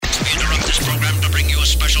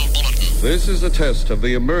This is a test of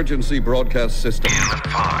the emergency broadcast system.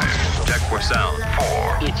 5, check for sound. 4,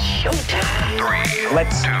 It's showtime. 3,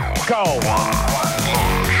 Let's 2, go. 1.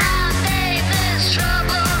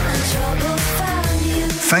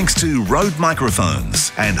 Thanks to Rode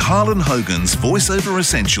Microphones and Harlan Hogan's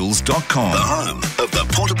VoiceOverEssentials.com, the home of the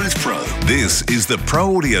Portabooth Pro. This is the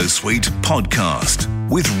Pro Audio Suite podcast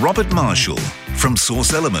with Robert Marshall from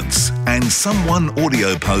Source Elements and Someone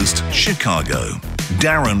Audio Post, Chicago.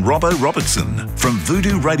 Darren Robbo Robertson from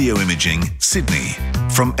Voodoo Radio Imaging, Sydney.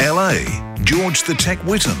 From LA, George the Tech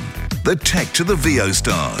Whittam, the tech to the VO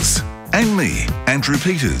stars. And me, Andrew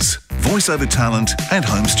Peters, voiceover talent and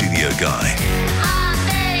home studio guy.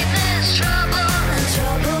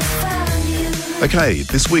 Okay,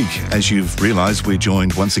 this week, as you've realised, we're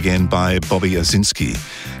joined once again by Bobby Owsinski.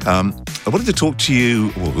 I wanted to talk to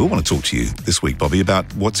you, well, we want to talk to you this week, Bobby, about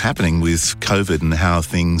what's happening with COVID and how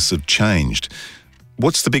things have changed.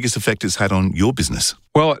 What's the biggest effect it's had on your business?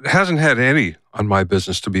 Well, it hasn't had any on my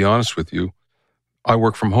business, to be honest with you. I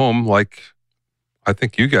work from home like I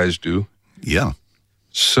think you guys do. Yeah.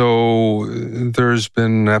 So there's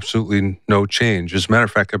been absolutely no change. As a matter of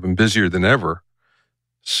fact, I've been busier than ever.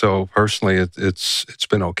 So personally, it's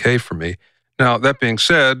been okay for me. Now, that being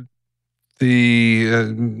said, the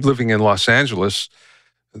living in Los Angeles,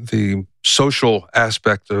 the social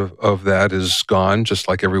aspect of that is gone, just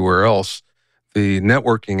like everywhere else. The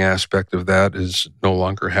networking aspect of that is no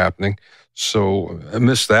longer happening. So I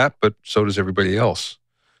miss that, but so does everybody else.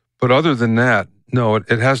 But other than that, no, it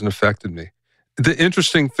hasn't affected me. The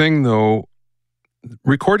interesting thing, though,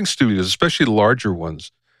 recording studios, especially the larger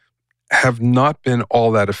ones, have not been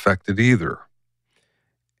all that affected either.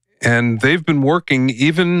 And they've been working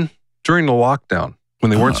even during the lockdown when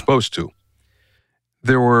they weren't supposed to.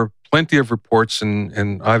 There were plenty of reports,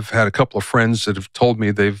 and I've had a couple of friends that have told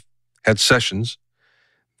me they've had sessions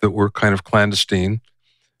that were kind of clandestine,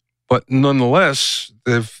 but nonetheless,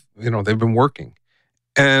 they've been working.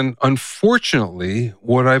 And unfortunately,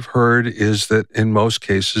 what I've heard is that in most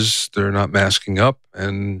cases, they're not masking up,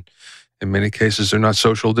 and in many cases, they're not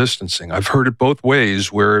social distancing. I've heard it both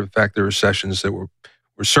ways, where in fact there were sessions that were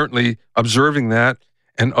certainly observing that,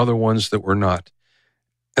 and other ones that were not.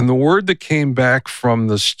 And the word that came back from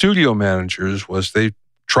the studio managers was they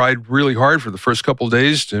tried really hard for the first couple of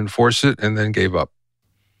days to enforce it and then gave up.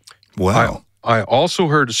 Wow. I also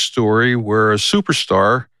heard a story where a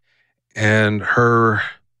superstar and her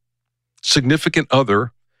significant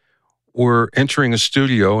other were entering a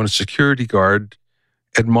studio, and a security guard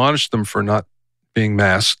admonished them for not being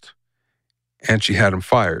masked, and she had him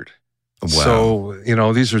fired. Wow. So,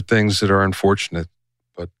 these are things that are unfortunate,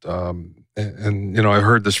 but, I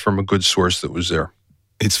heard this from a good source that was there.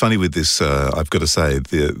 It's funny with this, I've got to say,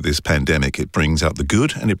 this pandemic, it brings out the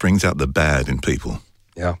good and it brings out the bad in people.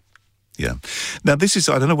 Yeah. Yeah. Now, this is,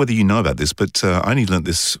 I don't know whether you know about this, but I only learned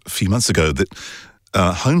this a few months ago, that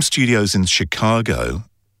home studios in Chicago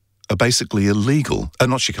are basically illegal.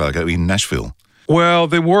 Not Chicago, in Nashville. Well,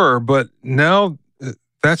 they were, but now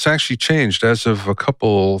that's actually changed as of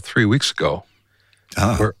 3 weeks ago.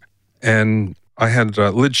 And I had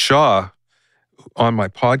Lid Shaw on my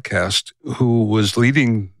podcast, who was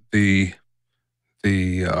leading the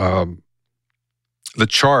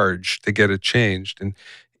charge to get it changed. And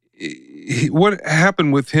what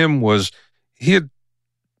happened with him was his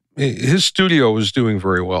studio was doing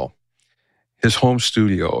very well, his home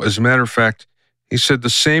studio. As a matter of fact, he said the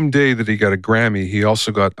same day that he got a Grammy, he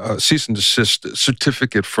also got a cease and desist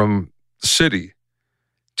certificate from the city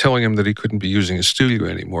telling him that he couldn't be using his studio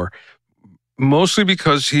anymore. Mostly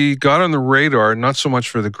because he got on the radar, not so much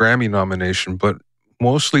for the Grammy nomination, but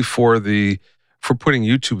mostly for putting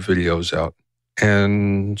YouTube videos out.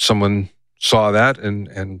 And someone saw that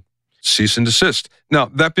and cease and desist. Now,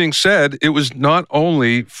 that being said, it was not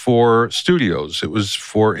only for studios, it was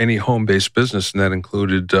for any home-based business, and that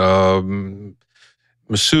included personal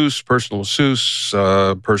masseuse,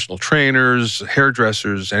 personal trainers,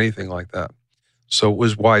 hairdressers, anything like that. So it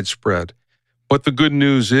was widespread. But the good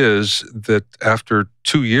news is that after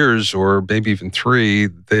 2 years, or maybe even 3,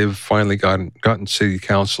 they've finally gotten city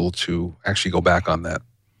council to actually go back on that.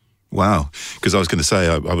 Wow. Because I was going to say,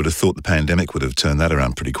 I would have thought the pandemic would have turned that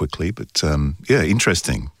around pretty quickly. But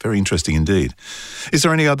interesting. Very interesting indeed. Is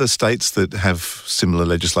there any other states that have similar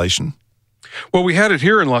legislation? Well, we had it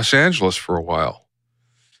here in Los Angeles for a while.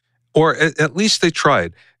 Or at least they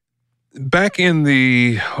tried. Back in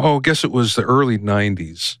I guess it was the early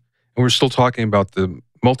 90s. And we're still talking about the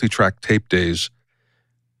multi-track tape days,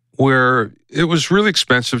 where it was really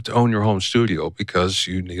expensive to own your home studio because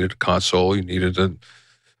you needed a console, you needed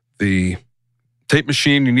the tape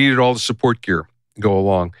machine, you needed all the support gear to go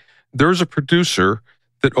along. There's a producer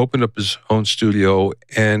that opened up his own studio,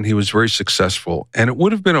 and he was very successful. And it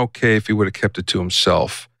would have been okay if he would have kept it to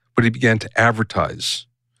himself, but he began to advertise.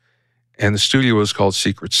 And the studio was called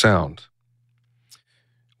Secret Sound.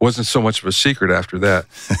 Wasn't so much of a secret after that.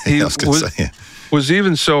 He was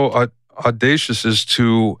even so audacious as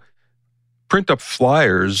to print up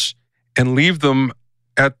flyers and leave them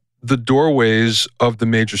at the doorways of the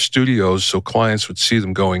major studios so clients would see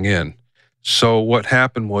them going in. So what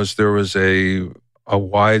happened was there was a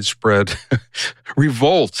widespread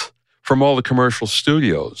revolt from all the commercial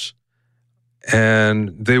studios, and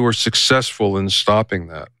they were successful in stopping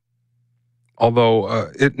that.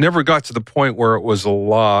 Although it never got to the point where it was a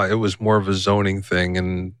law, it was more of a zoning thing,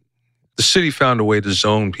 and the city found a way to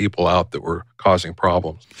zone people out that were causing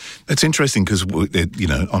problems. It's interesting because,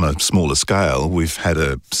 on a smaller scale, we've had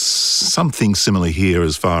something similar here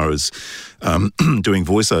as far as doing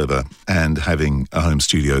voiceover and having a home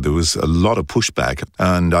studio. There was a lot of pushback,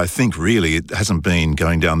 and I think really it hasn't been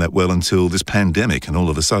going down that well until this pandemic, and all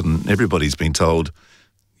of a sudden everybody's been told,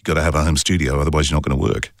 you've got to have a home studio, otherwise you're not going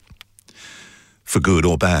to work, for good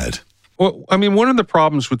or bad. Well, I mean, one of the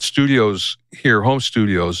problems with studios here, home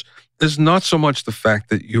studios, is not so much the fact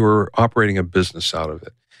that you're operating a business out of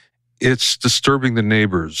it. It's disturbing the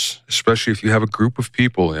neighbors, especially if you have a group of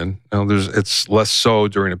people in. Now, it's less so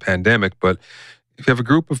during a pandemic, but if you have a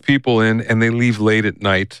group of people in and they leave late at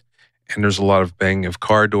night and there's a lot of banging of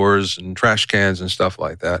car doors and trash cans and stuff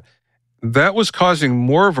like that, that was causing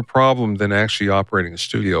more of a problem than actually operating a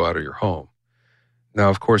studio out of your home. Now,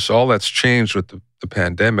 of course, all that's changed with the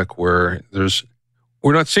pandemic, where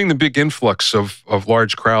we're not seeing the big influx of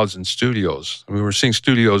large crowds in studios. I mean, we're seeing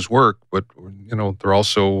studios work, but, they're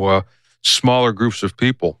also smaller groups of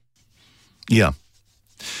people. Yeah.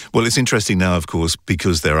 Well, it's interesting now, of course,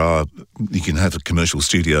 because you can have commercial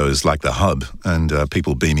studios like The Hub and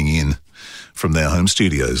people beaming in from their home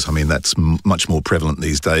studios. I mean, that's much more prevalent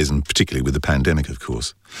these days, and particularly with the pandemic, of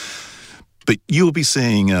course. But you'll be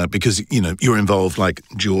seeing, because, you're involved, like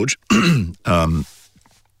George,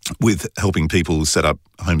 with helping people set up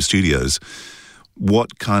home studios,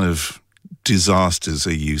 what kind of disasters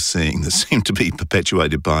are you seeing that seem to be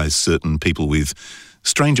perpetuated by certain people with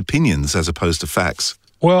strange opinions as opposed to facts?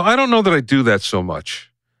 Well, I don't know that I do that so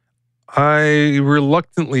much. I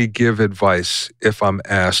reluctantly give advice if I'm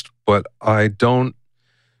asked, but I don't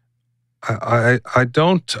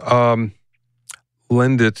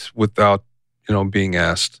lend it without, being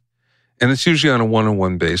asked. And it's usually on a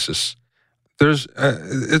one-on-one basis. There's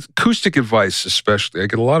acoustic advice, especially. I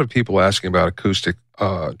get a lot of people asking about acoustic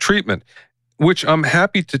treatment, which I'm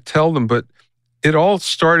happy to tell them, but it all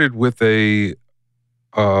started with a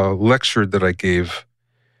lecture that I gave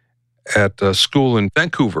at a school in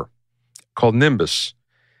Vancouver called Nimbus.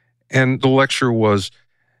 And the lecture was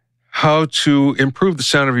how to improve the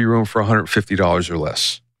sound of your room for $150 or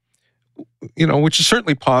less, which is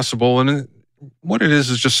certainly possible. And what it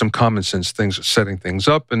is just some common sense things, setting things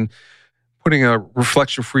up and putting a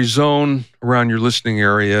reflection-free zone around your listening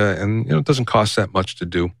area, and it doesn't cost that much to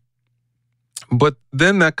do. But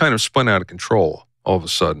then that kind of spun out of control all of a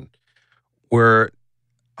sudden, where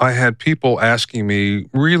I had people asking me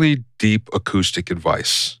really deep acoustic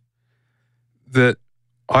advice that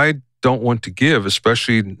I don't want to give,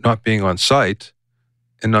 especially not being on site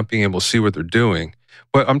and not being able to see what they're doing.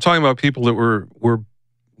 But I'm talking about people that were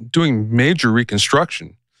doing major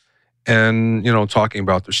reconstruction and, talking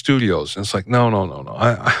about their studios. And it's like, no.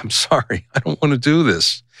 I'm sorry. I don't want to do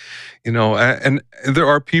this. And there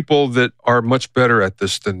are people that are much better at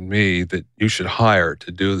this than me that you should hire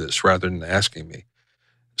to do this rather than asking me.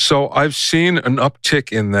 So I've seen an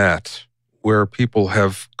uptick in that, where people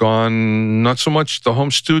have gone not so much the home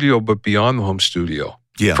studio, but beyond the home studio,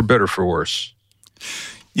 for better, for worse.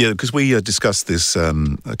 Yeah, because we discussed this a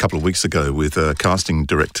couple of weeks ago with a casting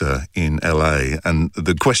director in LA, and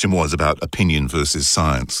the question was about opinion versus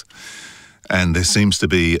science. And there seems to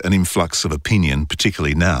be an influx of opinion,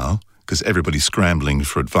 particularly now, because everybody's scrambling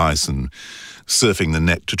for advice and surfing the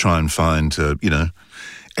net to try and find,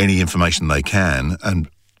 any information they can. And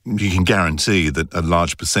you can guarantee that a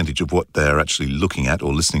large percentage of what they're actually looking at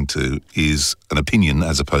or listening to is an opinion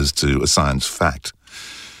as opposed to a science fact.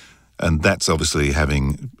 And that's obviously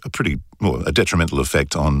having a detrimental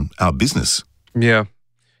effect on our business. Yeah,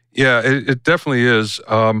 it definitely is.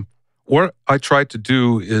 What I try to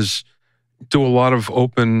do is do a lot of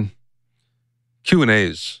open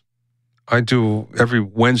Q&As. I do every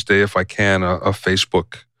Wednesday, if I can, a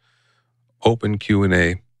Facebook open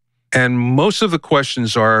Q&A. And most of the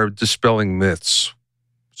questions are dispelling myths,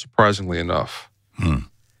 surprisingly enough.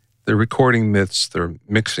 They're recording myths, they're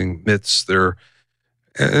mixing myths, they're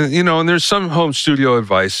And there's some home studio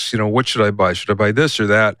advice, what should I buy? Should I buy this or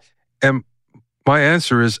that? And my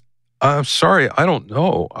answer is, I'm sorry, I don't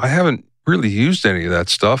know. I haven't really used any of that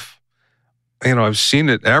stuff. I've seen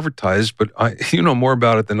it advertised, but you know more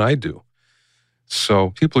about it than I do. So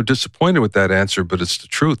people are disappointed with that answer, but it's the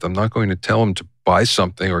truth. I'm not going to tell them to buy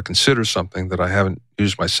something or consider something that I haven't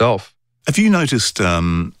used myself. Have you noticed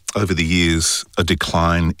over the years a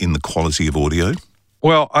decline in the quality of audio?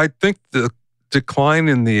 Well, I think the decline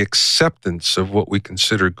in the acceptance of what we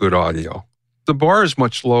consider good audio. The bar is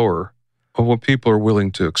much lower of what people are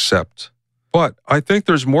willing to accept. But I think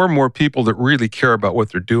there's more and more people that really care about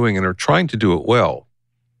what they're doing and are trying to do it well.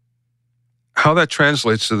 How that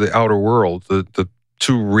translates to the outer world,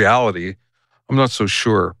 to reality, I'm not so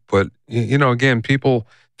sure. But, again,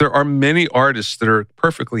 there are many artists that are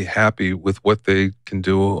perfectly happy with what they can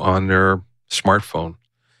do on their smartphone,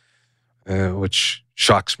 which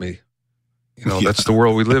shocks me. That's the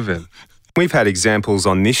world we live in. We've had examples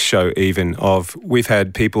on this show even we've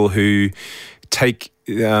had people who take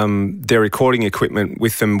their recording equipment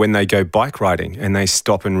with them when they go bike riding and they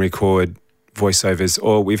stop and record voiceovers,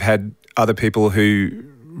 or we've had other people who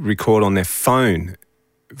record on their phone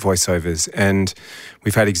voiceovers, and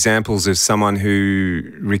we've had examples of someone who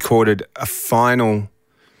recorded a final,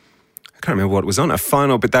 I can't remember what it was on, a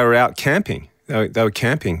final, but they were out camping. They were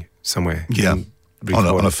camping somewhere. Yeah,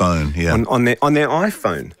 on a phone, yeah. On their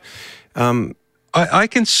iPhone. I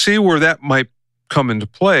can see where that might come into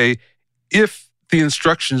play if the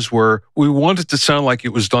instructions were, we want it to sound like it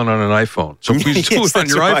was done on an iPhone. So please do it on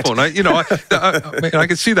your iPhone. I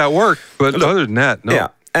can see that work, but other than that, no. Yeah.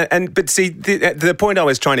 But see, the point I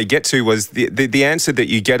was trying to get to was the answer that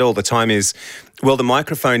you get all the time is, well, the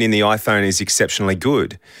microphone in the iPhone is exceptionally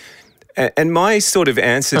good. And my sort of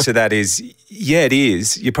answer to that is, yeah, it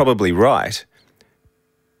is. You're probably right.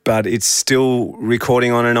 But it's still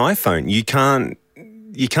recording on an iPhone.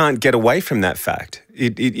 You can't get away from that fact.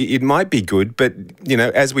 It might be good, but,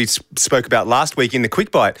 as we spoke about last week in the Quick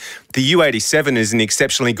Bite, the U87 is an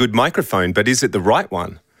exceptionally good microphone, but is it the right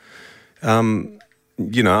one? I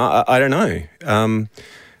don't know.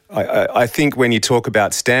 I think when you talk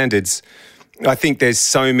about standards, I think there's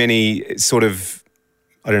so many sort of,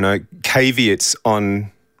 caveats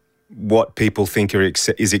on what people think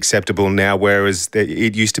is acceptable now, whereas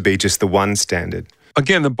it used to be just the one standard.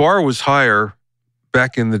 Again, the bar was higher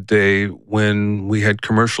back in the day when we had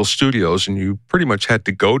commercial studios and you pretty much had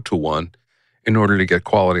to go to one in order to get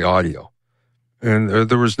quality audio. And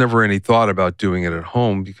there was never any thought about doing it at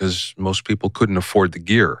home because most people couldn't afford the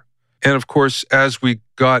gear. And of course, as we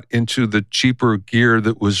got into the cheaper gear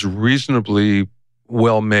that was reasonably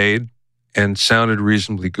well made and sounded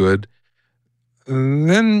reasonably good,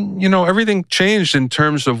 then, everything changed in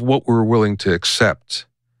terms of what we're willing to accept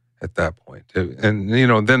at that point. And,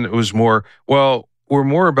 then it was more, well, we're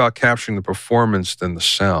more about capturing the performance than the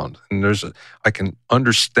sound. And I can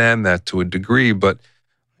understand that to a degree, but,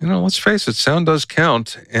 let's face it, sound does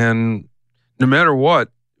count. And no matter what,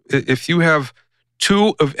 if you have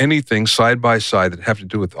two of anything side by side that have to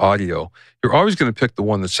do with audio, you're always going to pick the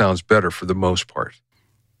one that sounds better for the most part.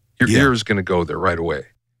 Your ear is going to go there right away.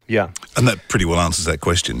 Yeah. And that pretty well answers that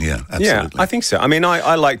question, yeah, absolutely. Yeah, I think so. I mean,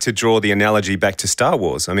 I like to draw the analogy back to Star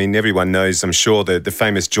Wars. I mean, everyone knows, I'm sure, the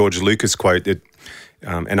famous George Lucas quote that,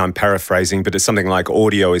 and I'm paraphrasing, but it's something like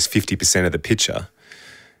audio is 50% of the picture.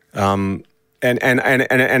 And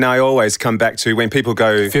I always come back to when people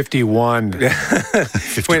go 51.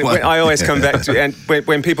 when I always come back to, and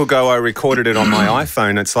when people go, I recorded it on my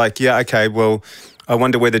iPhone. It's like, yeah, okay, well, I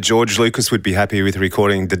wonder whether George Lucas would be happy with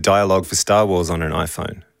recording the dialogue for Star Wars on an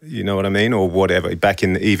iPhone. You know what I mean? Or whatever, back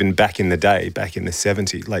in the day, back in the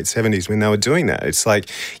 70s, late 70s when they were doing that. It's like,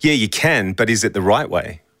 yeah, you can, but is it the right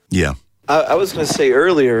way? Yeah. I was going to say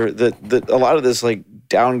earlier that a lot of this like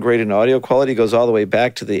downgrade in audio quality goes all the way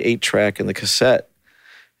back to the 8-track and the cassette.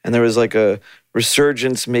 And there was like a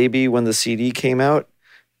resurgence maybe when the CD came out.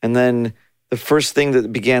 And then the first thing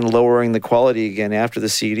that began lowering the quality again after the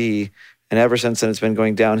CD, and ever since then it's been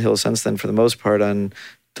going downhill since then for the most part on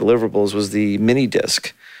deliverables, was the mini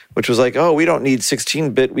disc, which was like, oh, we don't need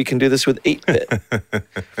 16-bit, we can do this with 8-bit.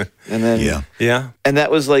 And then and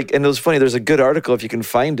that was like, and it was funny, there's a good article if you can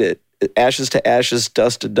find it, ashes to ashes,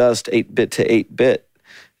 dust to dust, 8-bit to 8-bit.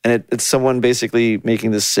 And it's someone basically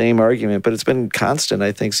making the same argument, but it's been constant,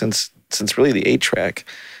 I think, since really the 8-track,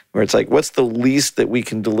 where it's like, what's the least that we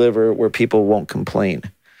can deliver where people won't complain?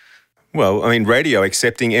 Well, I mean, radio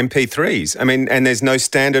accepting MP3s. I mean, and there's no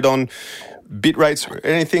standard on bit rates or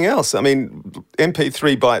anything else. I mean,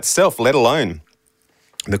 MP3 by itself, let alone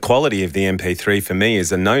the quality of the MP3 for me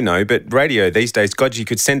is a no-no, but radio these days, God, you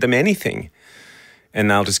could send them anything. and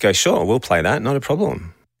they'll just go, sure, we'll play that, not a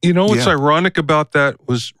problem. You know what's ironic about that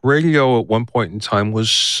was radio at one point in time was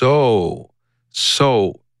so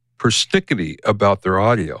persnickety about their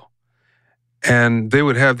audio. And they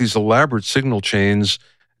would have these elaborate signal chains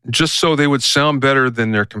just so they would sound better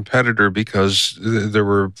than their competitor, because there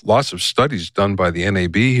were lots of studies done by the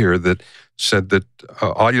NAB here that said that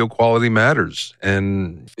audio quality matters.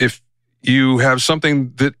 And if you have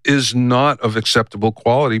something that is not of acceptable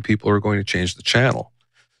quality, people are going to change the channel.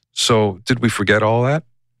 So did we forget all that?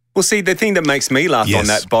 Well, see, the thing that makes me laugh on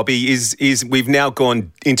that, Bobby, is we've now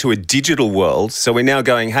gone into a digital world. So we're now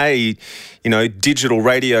going, hey, digital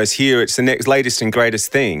radio's here. It's the next latest and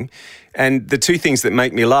greatest thing. And the two things that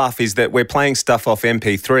make me laugh is that we're playing stuff off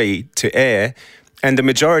MP3 to air, and the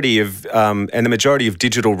majority of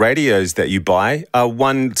digital radios that you buy are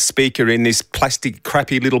one speaker in this plastic,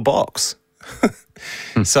 crappy little box.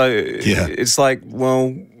 So it's like, well,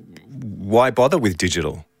 why bother with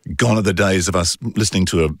digital? Gone are the days of us listening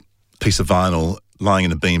to a piece of vinyl lying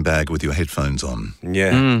in a beanbag with your headphones on.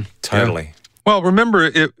 Yeah, totally. Yeah. Well,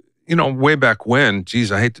 remember, way back when,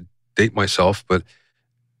 geez, I hate to date myself, but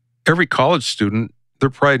every college student, their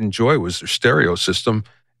pride and joy was their stereo system,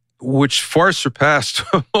 which far surpassed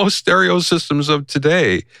most stereo systems of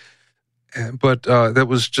today. But that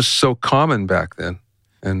was just so common back then,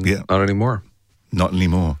 and not anymore. Not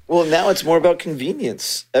anymore. Well, now it's more about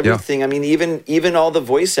convenience. Everything. Yeah. I mean, even all the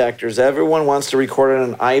voice actors, everyone wants to record on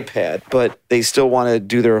an iPad, but they still want to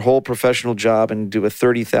do their whole professional job and do a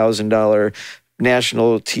 $30,000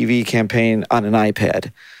 national TV campaign on an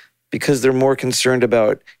iPad, because they're more concerned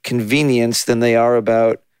about convenience than they are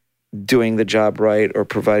about doing the job right or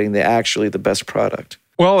providing the best product.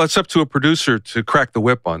 Well, it's up to a producer to crack the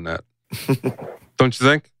whip on that. Don't you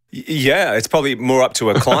think? Yeah, it's probably more up to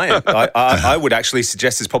a client. I would actually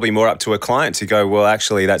suggest it's probably more up to a client to go, well,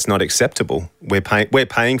 actually, that's not acceptable. We're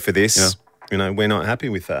paying for this. Yeah. We're not happy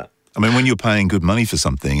with that. I mean, when you're paying good money for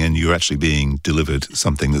something and you're actually being delivered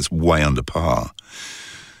something that's way under par,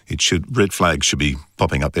 red flags should be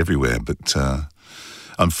popping up everywhere. But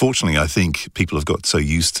unfortunately, I think people have got so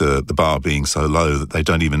used to the bar being so low that they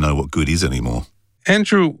don't even know what good is anymore.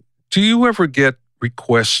 Andrew, do you ever get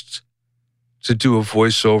requests to do a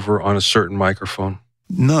voiceover on a certain microphone?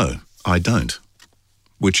 No, I don't,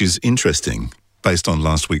 which is interesting based on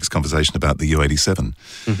last week's conversation about the U87.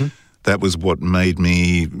 Mm-hmm. That was what made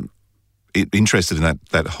me interested in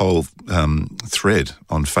that whole thread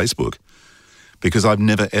on Facebook, because I've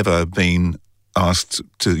never, ever been asked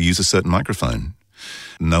to use a certain microphone.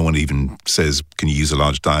 No one even says, can you use a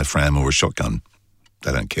large diaphragm or a shotgun?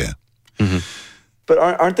 They don't care. Mm-hmm. But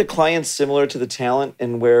aren't the clients similar to the talent,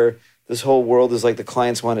 in where this whole world is like the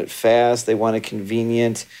clients want it fast, they want it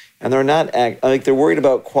convenient, and they're not they're worried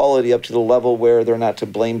about quality up to the level where they're not to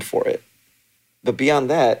blame for it. But beyond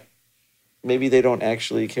that, maybe they don't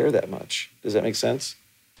actually care that much. Does that make sense?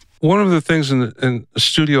 One of the things in the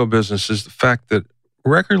studio business is the fact that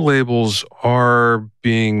record labels are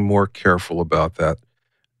being more careful about that.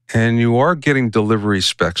 And you are getting delivery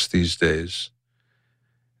specs these days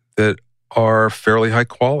that are fairly high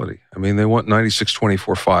quality. I mean, they want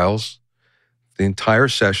 9624 files, the entire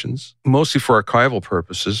sessions, mostly for archival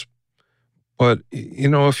purposes. But,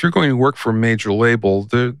 if you're going to work for a major label,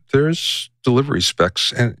 there's delivery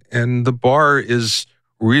specs, and the bar is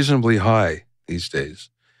reasonably high these days,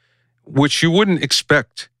 which you wouldn't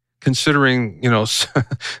expect considering,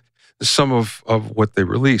 some of what they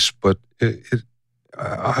release. But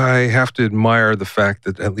I have to admire the fact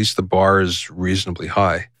that at least the bar is reasonably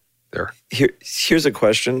high there. Here's a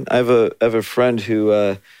question. I have a friend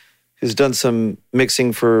who who's done some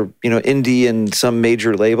mixing for indie and some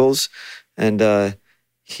major labels, and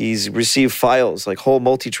he's received files, like whole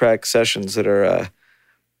multi-track sessions that are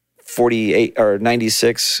 48 or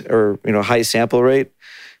 96 or high sample rate,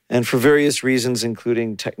 and for various reasons,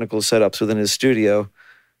 including technical setups within his studio,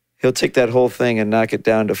 he'll take that whole thing and knock it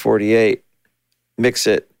down to 48, mix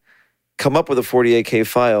it, come up with a 48K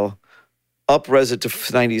file, up-res it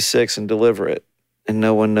to 96 and deliver it, and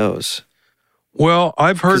no one knows. Well,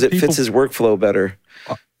 I've heard because it fits his workflow better.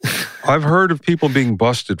 I've heard of people being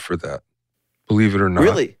busted for that, believe it or not.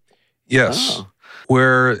 Really? Yes. Oh.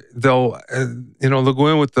 Where they'll go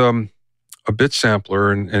in with a bit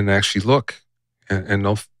sampler and actually look, and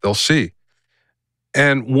they'll see.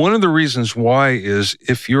 And one of the reasons why is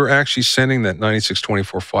if you're actually sending that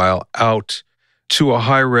 9624 file out to a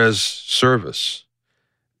high-res service,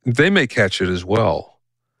 they may catch it as well.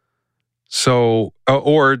 So,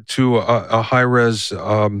 or to a high-res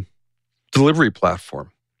delivery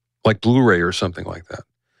platform, like Blu-ray or something like that.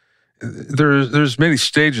 There's many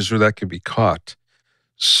stages where that can be caught.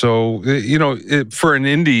 So, for an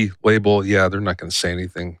indie label, yeah, they're not going to say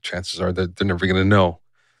anything. Chances are that they're never going to know.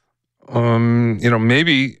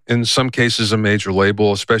 Maybe in some cases a major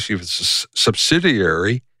label, especially if it's a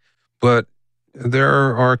subsidiary, but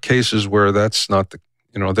there are cases where that's not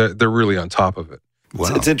they're really on top of it.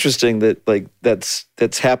 Wow. It's interesting that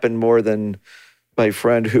that's happened more than my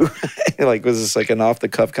friend who was this like an off the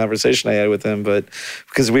cuff conversation I had with him, but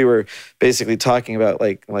because we were basically talking about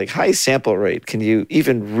like high sample rate, can you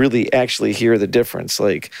even really actually hear the difference?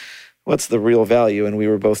 Like, what's the real value? And we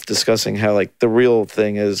were both discussing how like the real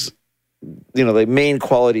thing is, the main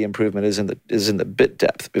quality improvement is in the bit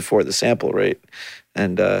depth before the sample rate,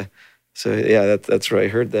 and so yeah, that's where I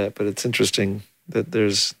heard that. But it's interesting that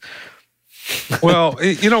there's. Well,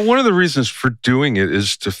 one of the reasons for doing it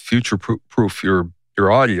is to future-proof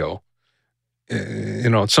your audio.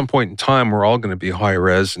 At some point in time, we're all going to be high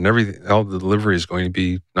res, and all the delivery is going to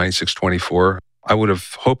be 9624. I would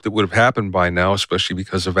have hoped it would have happened by now, especially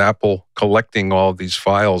because of Apple collecting all these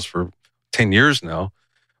files for 10 years now.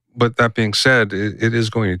 But that being said, it is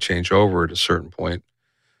going to change over at a certain point.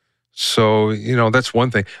 So, that's one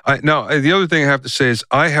thing. Now, the other thing I have to say is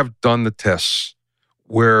I have done the tests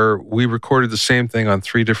where we recorded the same thing on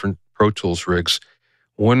 3 different Pro Tools rigs,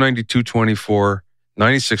 192.24,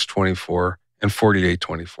 96.24, and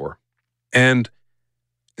 48.24. And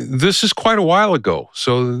this is quite a while ago.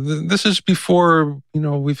 So this is before,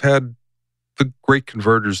 we've had the great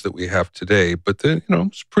converters that we have today, but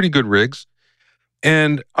it's pretty good rigs.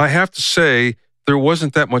 And I have to say, there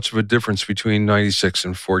wasn't that much of a difference between 96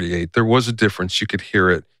 and 48. There was a difference. You could hear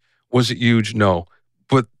it. Was it huge? No.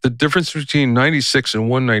 But the difference between 96 and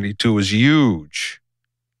 192 was huge.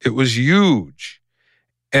 It was huge.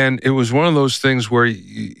 And it was one of those things where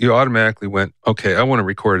you automatically went, okay, I want to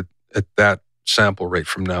record it at that sample rate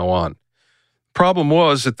from now on. Problem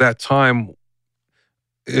was, at that time,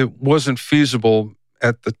 it wasn't feasible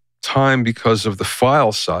at the time because of the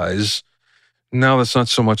file size. Now that's not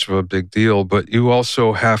so much of a big deal, but you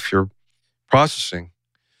also have your processing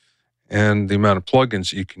and the amount of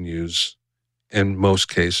plugins you can use in most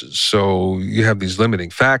cases. So you have these limiting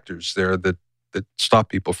factors there that stop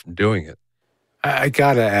people from doing it. I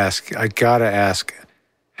gotta ask,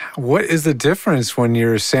 what is the difference when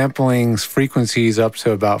you're sampling frequencies up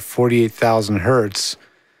to about 48,000 hertz,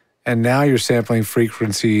 and now you're sampling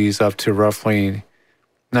frequencies up to roughly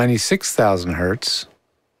 96,000 hertz?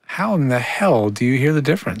 How in the hell do you hear the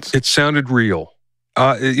difference? It sounded real.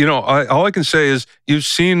 All I can say is you've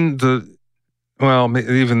seen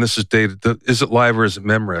even this is dated. Is it live or is it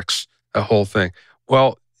Memorex? That whole thing.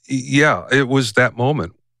 Well, yeah, it was that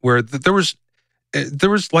moment where there was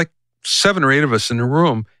like 7 or 8 of us in the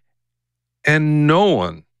room, and no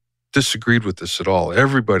one disagreed with this at all.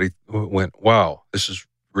 Everybody went, "Wow, this is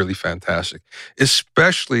really fantastic,"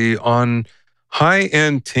 especially on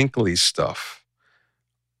high-end tinkly stuff,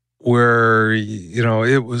 where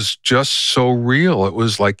it was just so real. It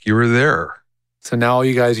was like you were there. So now all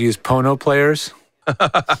you guys use Pono players?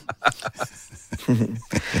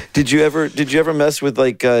 Did you ever mess with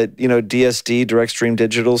like DSD, direct stream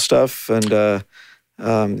digital stuff, and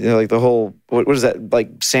like the whole what is that,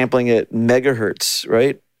 like sampling at megahertz,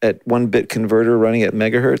 right? At 1-bit converter running at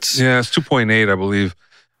megahertz? Yeah, it's 2.8, I believe.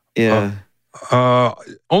 Yeah.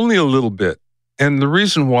 Only a little bit. And the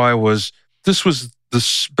reason why was this was the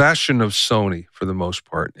bastion of Sony for the most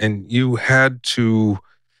part. And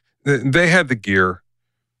they had the gear.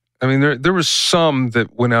 I mean, there was some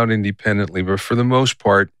that went out independently, but for the most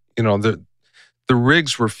part, the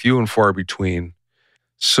rigs were few and far between.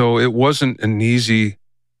 So it wasn't an easy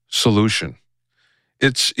solution.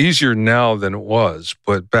 It's easier now than it was,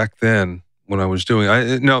 but back then when I was doing,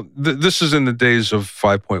 this is in the days of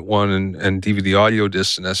 5.1 and DVD audio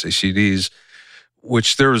discs and SACDs,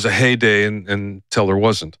 which there was a heyday until there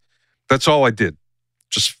wasn't. That's all I did,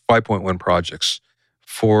 just 5.1 projects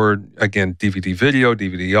for, again, DVD video,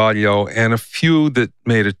 DVD audio, and a few that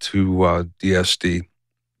made it to DSD.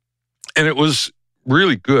 And it was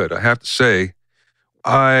really good, I have to say.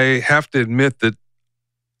 I have to admit that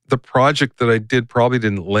the project that I did probably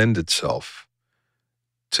didn't lend itself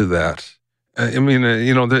to that. I mean,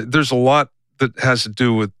 there's a lot that has to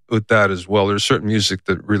do with that as well. There's certain music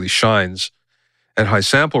that really shines at high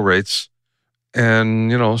sample rates,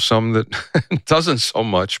 and some that doesn't so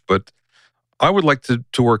much. But I would like to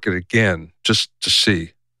work it again just to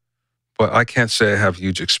see. But I can't say I have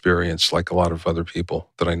huge experience like a lot of other people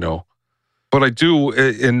that I know. But I do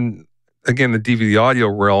in, again, the DVD audio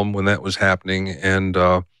realm when that was happening, and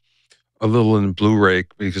a little in Blu-ray,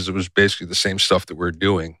 because it was basically the same stuff that we're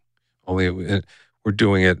doing, only we're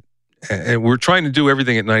doing it, and we're trying to do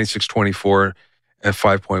everything at 9624, at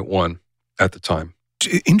 5.1 at the time.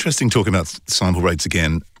 Interesting talking about sample rates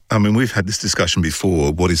again. I mean, we've had this discussion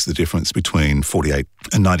before. What is the difference between 48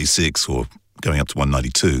 and 96 or going up to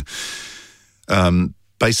 192?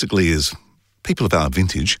 Basically, is people of our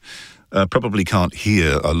vintage probably can't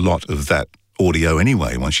hear a lot of that audio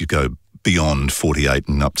anyway once you go beyond 48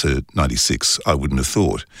 and up to 96, I wouldn't have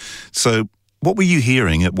thought. So what were you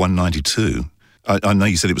hearing at 192? I know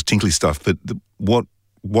you said it was tinkly stuff, but what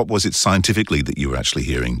was it scientifically that you were actually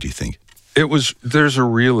hearing, do you think? There's a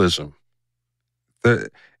realism.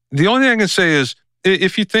 The only thing I can say is,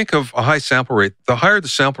 if you think of a high sample rate, the higher the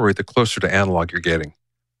sample rate, the closer to analog you're getting,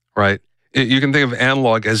 right? You can think of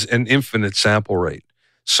analog as an infinite sample rate.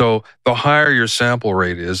 So the higher your sample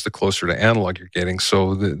rate is, the closer to analog you're getting.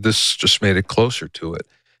 So this just made it closer to it.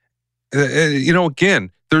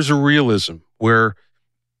 Again, there's a realism where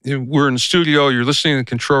we're in the studio, you're listening in the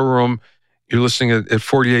control room, you're listening at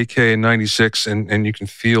 48K and 96, and you can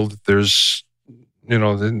feel that there's,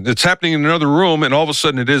 it's happening in another room, and all of a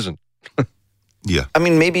sudden it isn't. Yeah. I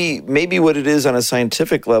mean, maybe what it is on a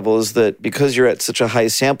scientific level is that because you're at such a high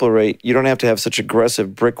sample rate, you don't have to have such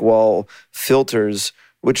aggressive brick wall filters,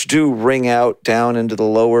 which do ring out down into the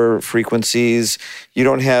lower frequencies. You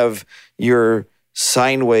don't have your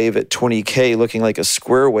sine wave at 20K looking like a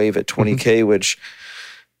square wave at 20K, which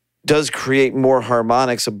does create more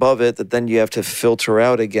harmonics above it that then you have to filter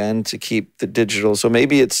out again to keep the digital. So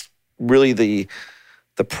maybe it's really the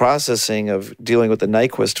processing of dealing with the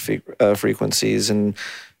Nyquist frequencies, and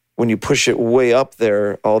when you push it way up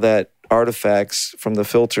there, all that artifacts from the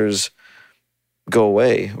filters go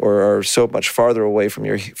away or are so much farther away from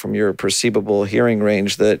your perceivable hearing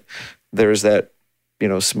range that there's that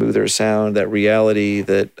smoother sound, that reality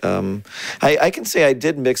that I can say I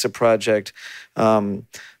did mix a project.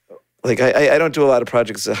 I don't do a lot of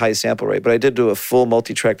projects at a high sample rate, but I did do a full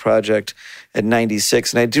multi-track project at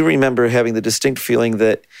 96. And I do remember having the distinct feeling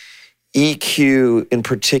that EQ in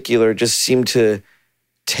particular just seemed to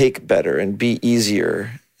take better and be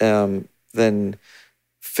easier than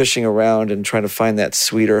fishing around and trying to find that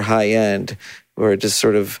sweeter high end where it just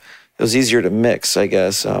it was easier to mix, I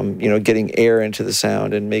guess, getting air into the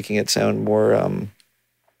sound and making it sound more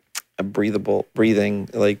breathing.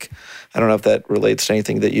 Like, I don't know if that relates to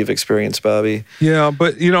anything that you've experienced, Bobby. Yeah,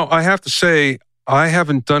 but I have to say, I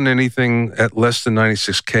haven't done anything at less than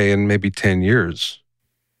 96K in maybe 10 years.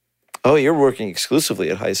 Oh, you're working exclusively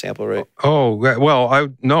at high sample rate. Oh, well,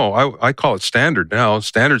 I call it standard now,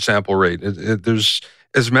 standard sample rate. There's,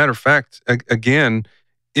 as a matter of fact, again,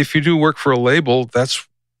 if you do work for a label, that's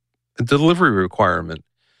a delivery requirement.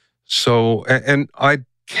 So, and I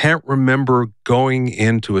can't remember going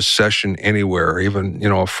into a session anywhere, even,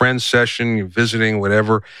 a friend's session, visiting,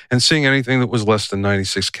 whatever, and seeing anything that was less than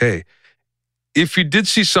 96K. If you did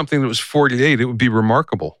see something that was 48, it would be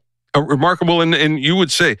remarkable. And you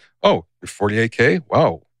would say, oh, you're 48K?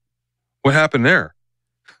 Wow. What happened there?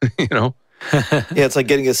 Yeah, it's like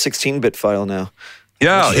getting a 16-bit file now.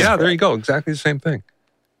 Yeah, there you go. Exactly the same thing.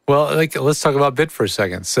 Well, let's talk about bit for a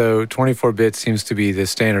second. So 24-bit seems to be the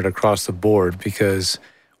standard across the board because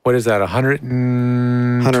what is that,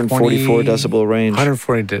 144 decibel range.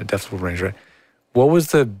 140 decibel range, right? What was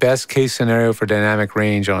the best case scenario for dynamic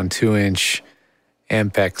range on 2-inch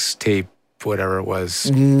Ampex tape, whatever it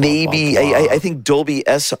was? Maybe, blah, blah, blah. I think Dolby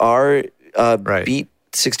SR right. beat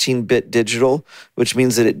 16-bit digital, which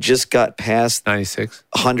means that it just got past 96,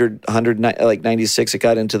 100, like 96. It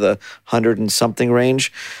got into the 100 and something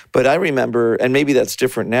range. But I remember, and maybe that's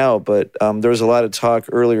different now, but there was a lot of talk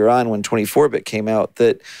earlier on when 24-bit came out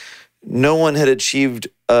that no one had achieved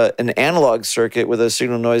an analog circuit with a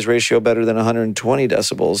signal noise ratio better than 120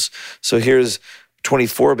 decibels. So here's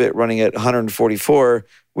 24-bit running at 144.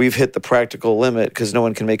 We've hit the practical limit because no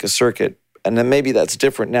one can make a circuit. And then maybe that's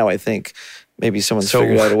different now, I think. Maybe someone's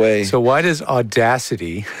figured out a way. So why does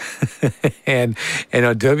Audacity and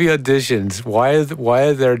Adobe Auditions, why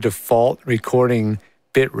are their default recording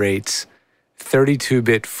bit rates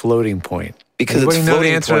 32-bit floating point? Because anybody it's know the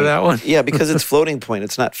floating answer point. to that one? Yeah, because it's floating point.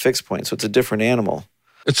 It's not fixed point, so it's a different animal.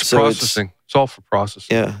 It's processing. It's all for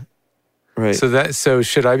processing. Yeah, right. So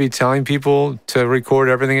should I be telling people to record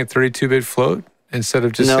everything at 32-bit float? Instead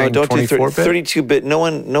of just saying 24-bit? 32-bit. No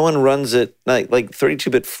one runs it like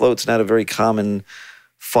 32-bit float's not a very common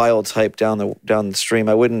file type down the stream.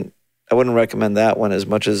 I wouldn't recommend that one as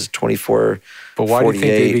much as 24. But why 48. do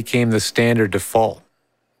you think they became the standard default?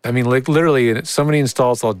 I mean, like literally, somebody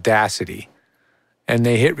installs Audacity, and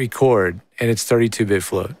they hit record, and it's 32-bit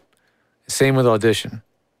float. Same with Audition.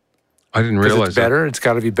 I didn't realize it's better. It's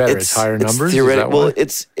got to be better. It's higher numbers. Theoretical. Well,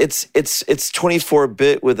 it's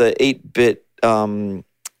 24-bit with a 8-bit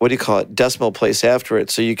decimal place after it.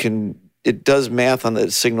 So it does math on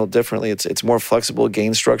the signal differently. It's more flexible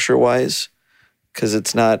gain structure wise, because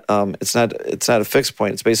it's not a fixed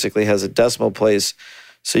point. It basically has a decimal place.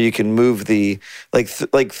 So you can move the, like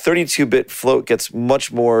 32-bit float gets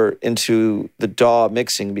much more into the DAW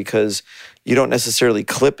mixing because you don't necessarily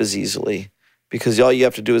clip as easily, because all you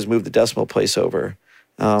have to do is move the decimal place over.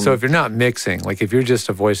 So if you're not mixing, like if you're just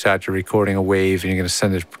a voice actor recording a wave and you're going to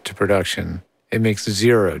send it to production, it makes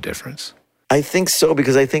zero difference. I think so,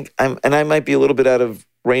 because I think I might be a little bit out of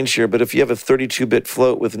range here, but if you have a 32-bit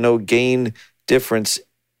float with no gain difference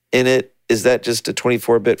in it, is that just a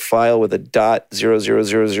 24-bit file with a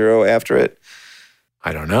 .0000 after it?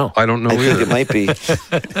 I don't know. I don't know I either. think it might be. I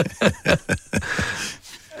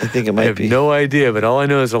think it might be. I have no idea, but all I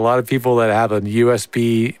know is a lot of people that have a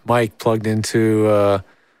USB mic plugged into a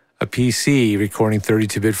PC recording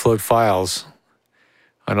 32-bit float files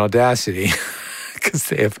on Audacity because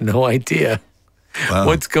they have no idea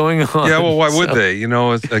what's going on. Yeah, well, why would they? You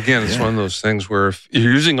know, it's one of those things where if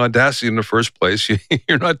you're using Audacity in the first place,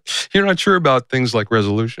 you're not sure about things like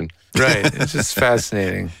resolution. Right. It's just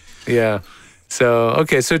fascinating. Yeah. So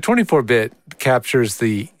 24-bit captures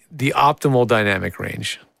the optimal dynamic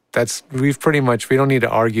range. We don't need to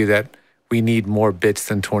argue that we need more bits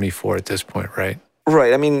than 24 at this point, right?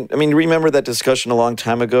 Right. I mean, remember that discussion a long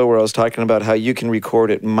time ago where I was talking about how you can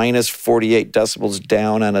record at minus 48 decibels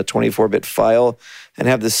down on a 24-bit file and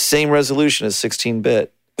have the same resolution as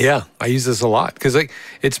 16-bit. Yeah, I use this a lot because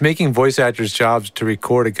it's making voice actors' jobs to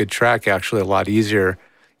record a good track actually a lot easier.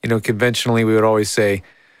 You know, conventionally we would always say,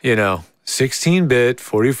 16-bit,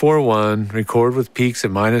 44.1, record with peaks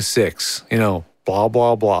at -6, blah,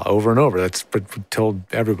 blah, blah, over and over. That's what we told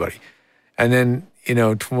everybody. And then,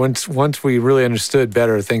 once we really understood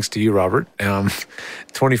better, thanks to you, Robert,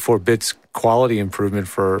 24 bits quality improvement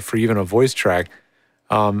for even a voice track,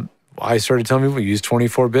 I started telling people use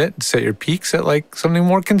 24-bit, set your peaks at like something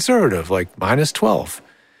more conservative, like -12,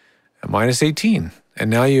 -18. And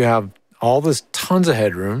now you have all this tons of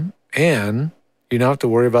headroom and you don't have to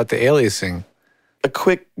worry about the aliasing. A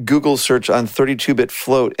quick Google search on 32-bit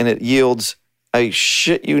float and it yields, I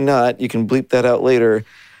shit you not, you can bleep that out later,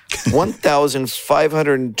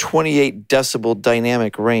 1,528 decibel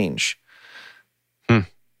dynamic range.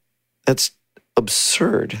 That's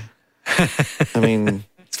absurd. I mean,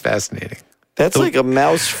 it's fascinating. That's like a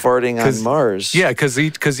mouse farting on Mars. Yeah, because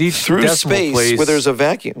each through decimal space place, where there's a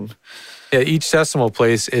vacuum. Yeah, each decimal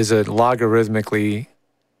place is a logarithmically.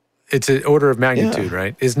 It's an order of magnitude,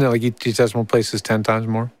 right? Isn't it like each decimal place is 10 times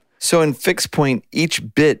more? So in fixed point,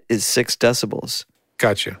 each bit is 6 decibels.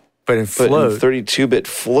 Gotcha. But in float, 32-bit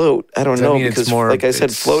float, I don't know, because like I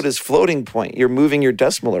said, float is floating point. You're moving your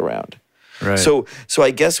decimal around. Right. So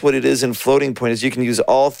I guess what it is in floating point is you can use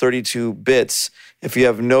all 32 bits. If you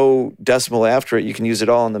have no decimal after it, you can use it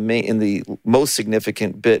all in the most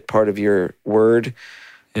significant bit part of your word.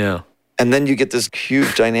 Yeah. And then you get this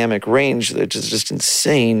huge dynamic range that is just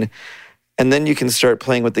insane. And then you can start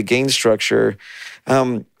playing with the gain structure.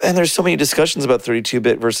 And there's so many discussions about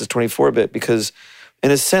 32-bit versus 24-bit because,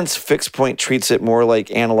 in a sense, fixed point treats it more like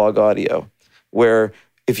analog audio, where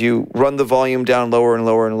if you run the volume down lower and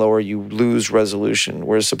lower and lower, you lose resolution.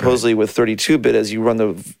 Whereas supposedly with 32-bit, as you run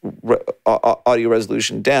the audio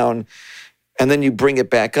resolution down, and then you bring it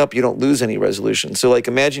back up, you don't lose any resolution. So like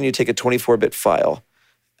imagine you take a 24-bit file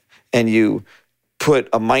and you put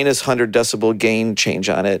a -100 decibel gain change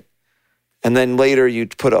on it, and then later you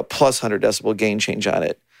put a +100 decibel gain change on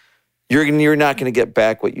it. You're not going to get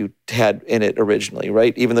back what you had in it originally,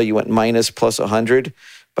 right? Even though you went minus plus 100,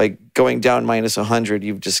 by going down minus 100,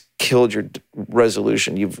 you've just killed your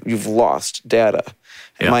resolution. You've lost data.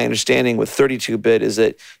 And my understanding with 32-bit is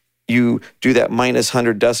that you do that minus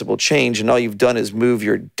 100 decibel change, and all you've done is move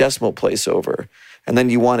your decimal place over. And then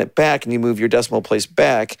you want it back, and you move your decimal place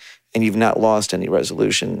back, and you've not lost any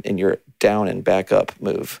resolution in your down and back up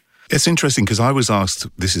move. It's interesting because I was asked,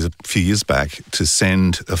 this is a few years back, to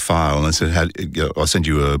send a file, and I said, I'll send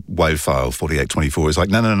you a WAV file, 4824. It's like,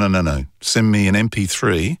 no. Send me an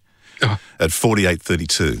MP3 at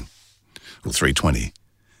 4832 or 320.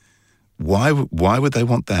 Why would they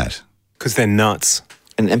want that? Because they're nuts.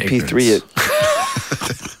 An MP3 at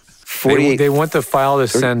 48. They want the file to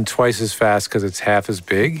send twice as fast because it's half as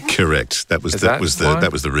big? Correct. That was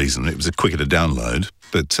the reason. It was quicker to download.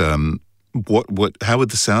 But how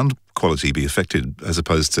would the sound quality be affected as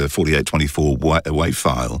opposed to 4824 WAV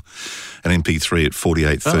file, an MP3 at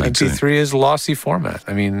 4832? MP3 is lossy format.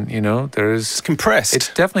 I mean, it's compressed. It's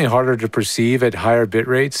definitely harder to perceive at higher bit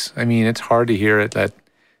rates. I mean, it's hard to hear it at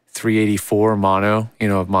 384 mono, a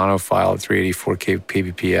mono file at 384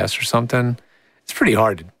 kbps or something. It's pretty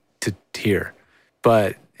hard hear.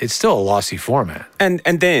 But it's still a lossy format. And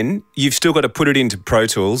then you've still got to put it into Pro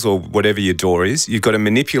Tools or whatever your DAW is. You've got to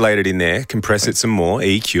manipulate it in there, compress it some more,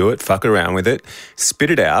 EQ it, fuck around with it, spit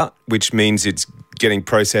it out, which means it's getting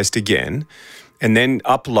processed again, and then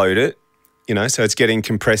upload it, so it's getting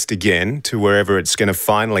compressed again to wherever it's going to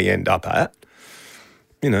finally end up at.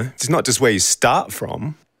 It's not just where you start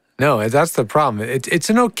from. No, that's the problem. It's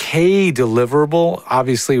an okay deliverable.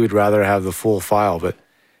 Obviously, we'd rather have the full file, but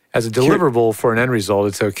as a deliverable for an end result,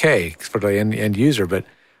 it's okay for the end user. But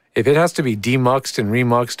if it has to be demuxed and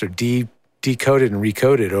remuxed or decoded and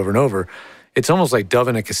recoded over and over, it's almost like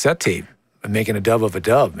dubbing a cassette tape and making a dub of a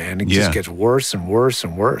dub, man. It just gets worse and worse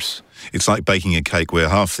and worse. It's like baking a cake where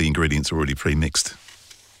half the ingredients are already pre-mixed.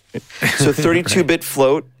 So 32-bit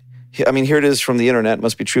float, here it is from the internet, it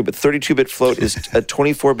must be true, but 32-bit float is a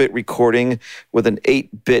 24-bit recording with an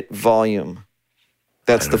 8-bit volume.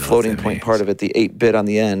 That's the floating point part of it, the 8-bit on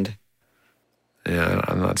the end. Yeah,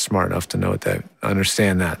 I'm not smart enough to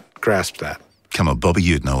understand that, grasp that. Come on, Bobby,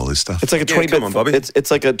 you'd know all this stuff. It's like a 20-bit. It's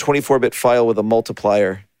like a 24-bit file with a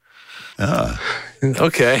multiplier. Ah,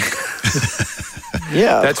 okay.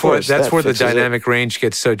 Yeah, that's where the dynamic range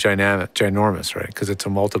gets so ginormous, right? Because it's a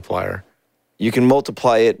multiplier. You can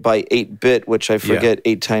multiply it by 8-bit, which I forget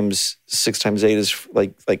 8 times 6 times 8 is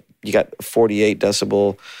like you got 48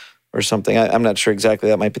 decibel or something. I'm not sure exactly.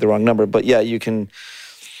 That might be the wrong number, but yeah, you can.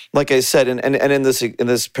 Like I said, and in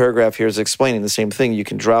this paragraph here is explaining the same thing. You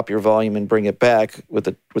can drop your volume and bring it back with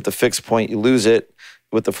the fixed point. You lose it.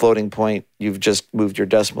 With the floating point, you've just moved your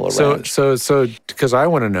decimal around. So because I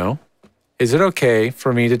want to know, is it okay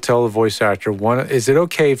for me to tell a voice actor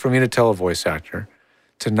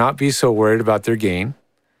to not be so worried about their gain?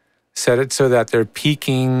 Set it so that they're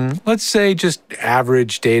peaking, let's say just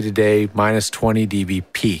average day-to-day minus 20 dB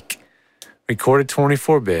peak. Record a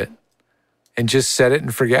 24-bit and just set it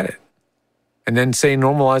and forget it. And then say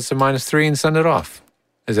normalize to -3 and send it off.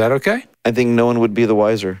 Is that okay? I think no one would be the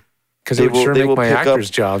wiser. Because it would make my actors'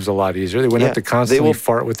 jobs a lot easier. They wouldn't have to constantly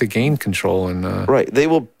fart with the gain control. Right. They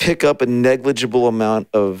will pick up a negligible amount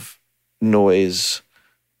of noise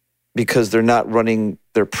because they're not running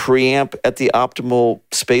their preamp at the optimal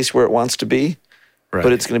space where it wants to be. Right.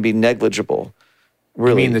 But it's going to be negligible.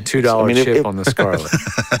 Really. You mean the $2 chip on the Scarlett.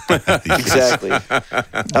 Exactly.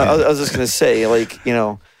 I was just going to say,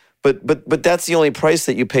 but that's the only price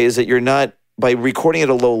that you pay is that you're not, by recording at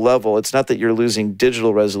a low level, it's not that you're losing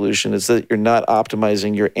digital resolution, it's that you're not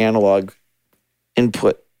optimizing your analog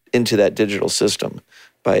input into that digital system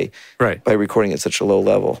by recording at such a low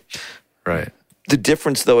level. Right. The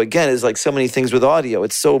difference, though, again, is like so many things with audio.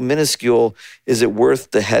 It's so minuscule. Is it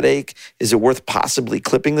worth the headache? Is it worth possibly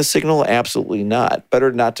clipping the signal? Absolutely not.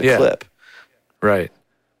 Better not to clip. Right.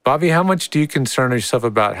 Bobby, how much do you concern yourself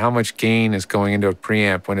about how much gain is going into a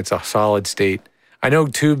preamp when it's a solid state? I know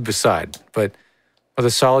tube beside, but with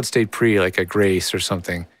a solid state pre, like a Grace or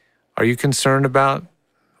something, are you concerned about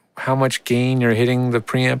how much gain you're hitting the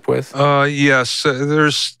preamp with? Yes,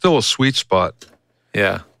 there's still a sweet spot.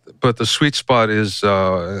 Yeah. But the sweet spot is,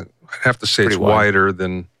 I'd have to say, it's wider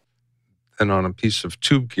than on a piece of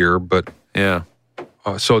tube gear, but yeah.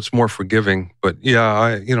 So it's more forgiving. But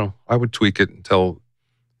yeah, I would tweak it until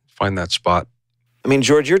find that spot. I mean,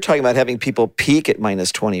 George, you're talking about having people peak at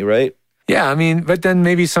 -20, right? Yeah, but then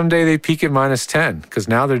maybe someday they peak at -10 because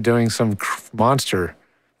now they're doing some monster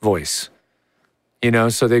voice.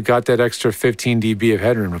 So they've got that extra 15 dB of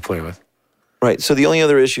headroom to play with. Right. So the only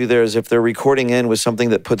other issue there is if they're recording in with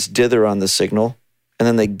something that puts dither on the signal and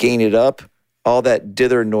then they gain it up, all that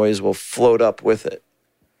dither noise will float up with it.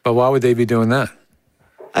 But why would they be doing that?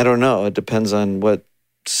 I don't know. It depends on what,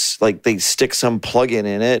 like they stick some plugin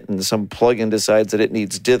in it and some plugin decides that it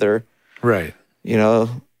needs dither. Right.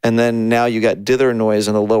 And then now you got dither noise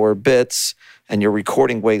in the lower bits and you're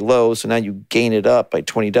recording way low. So now you gain it up by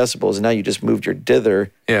 20 decibels and now you just moved your dither.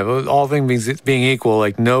 Yeah, but all things being equal,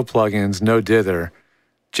 like no plugins, no dither,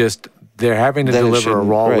 just they're having to deliver a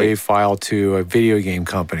raw wave file to a video game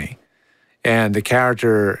company. And the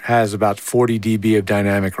character has about 40 dB of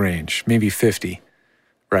dynamic range, maybe 50,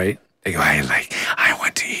 right? They go, I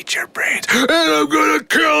want to eat your brains, and I'm gonna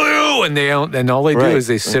kill you. And all they do is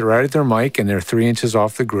they sit right at their mic, and they're 3 inches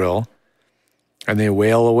off the grill, and they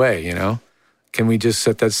wail away. Can we just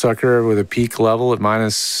set that sucker with a peak level at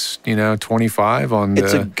 -25 on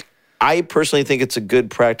the? I personally think it's a good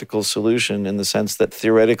practical solution in the sense that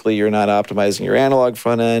theoretically you're not optimizing your analog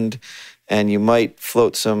front end, and you might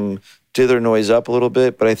float some dither noise up a little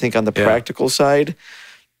bit. But I think on the practical side,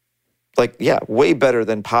 way better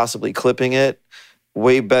than possibly clipping it.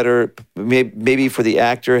 Way better, maybe for the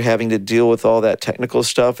actor having to deal with all that technical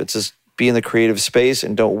stuff. It's just be in the creative space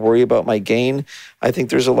and don't worry about my gain, I think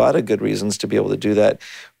there's a lot of good reasons to be able to do that.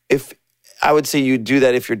 If I would say you do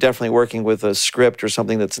that if you're definitely working with a script or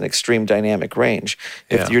something that's an extreme dynamic range.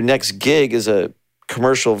 If your next gig is a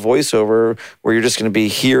commercial voiceover where you're just going to be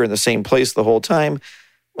here in the same place the whole time,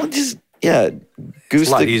 well, just it's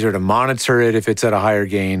a lot easier to monitor it if it's at a higher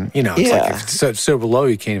gain. You know, it's like if it's so below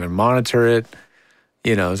you can't even monitor it.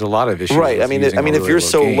 You know, there's a lot of issues. Right. I mean, if you're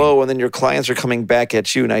so low and then your clients are coming back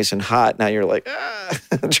at you nice and hot, now you're like,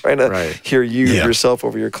 trying to hear yourself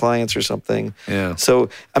over your clients or something. Yeah. So,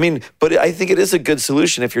 I mean, but I think it is a good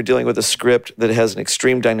solution if you're dealing with a script that has an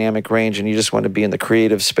extreme dynamic range and you just want to be in the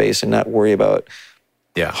creative space and not worry about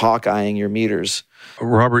hawk-eyeing your meters.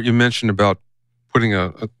 Robert, you mentioned about putting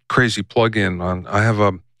a crazy plug-in on. I have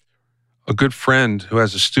a good friend who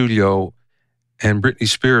has a studio, and Britney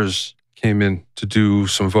Spears came in to do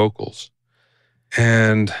some vocals.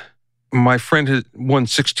 And my friend had won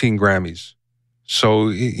 16 Grammys. So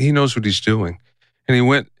he knows what he's doing. And he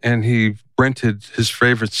went and he rented his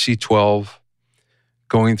favorite C12,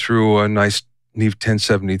 going through a nice Neve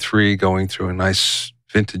 1073, going through a nice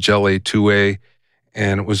vintage LA2A,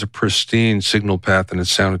 and it was a pristine signal path and it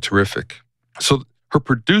sounded terrific. So her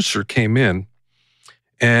producer came in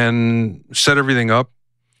and set everything up,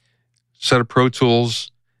 set up Pro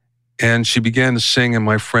Tools, and she began to sing, and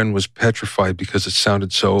my friend was petrified because it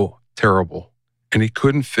sounded so terrible. And he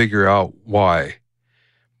couldn't figure out why.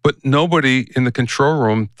 But nobody in the control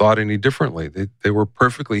room thought any differently. They were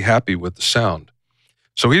perfectly happy with the sound.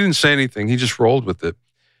 So he didn't say anything. He just rolled with it.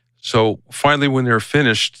 So finally, when they were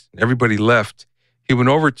finished, everybody left. He went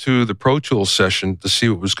over to the Pro Tools session to see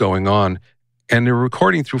what was going on. And they were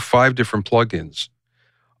recording through 5 different plugins,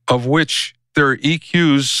 of which there are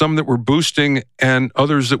EQs, some that were boosting and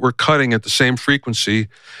others that were cutting at the same frequency.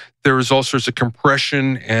 There was all sorts of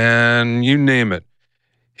compression and you name it.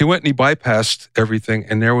 He went and he bypassed everything,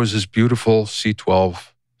 and there was this beautiful C12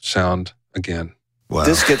 sound again. Wow.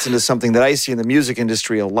 This gets into something that I see in the music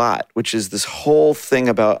industry a lot, which is this whole thing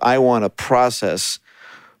about I want to process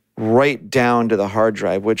right down to the hard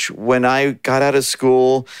drive, which when I got out of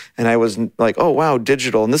school and I was like, oh, wow,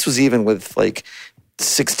 digital. And this was even with like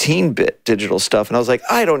 16-bit digital stuff. And I was like,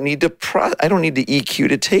 I don't need to EQ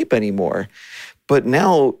to tape anymore. But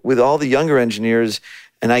now with all the younger engineers,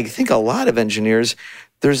 and I think a lot of engineers,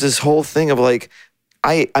 there's this whole thing of like,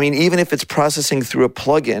 I mean, even if it's processing through a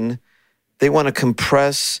plugin, they want to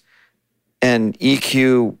compress and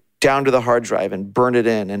EQ down to the hard drive and burn it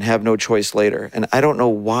in and have no choice later. And I don't know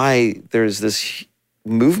why there's this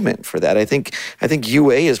movement for that. I think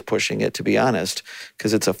UA is pushing it, to be honest,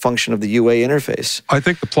 because it's a function of the UA interface. I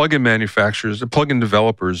think the plugin manufacturers, the plugin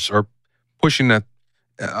developers are pushing that.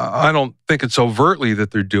 I don't think it's overtly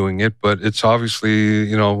that they're doing it, but it's obviously,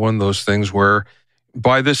 you know, one of those things where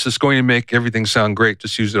buy this, it's going to make everything sound great.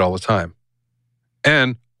 Just use it all the time.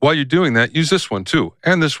 And while you're doing that, use this one too,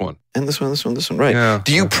 and this one. And this one, right. Yeah.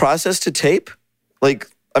 Do you process to tape? Like,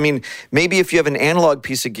 I mean, maybe if you have an analog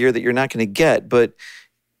piece of gear that you're not going to get, but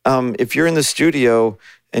if you're in the studio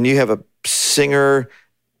and you have a singer,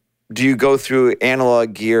 do you go through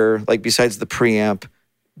analog gear, like besides the preamp?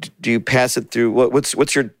 Do you pass it through?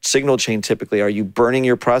 What's your signal chain typically? Are you burning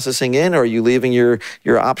your processing in, or are you leaving your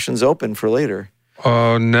options open for later?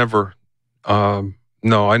 Never. No,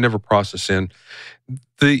 I never process in.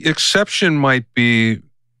 The exception might be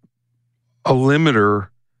a limiter.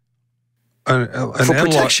 For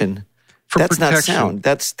protection. That's not sound.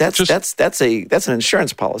 That's an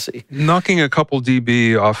insurance policy. Knocking a couple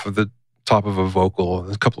dB off of the top of a vocal,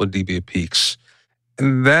 a couple of dB of peaks,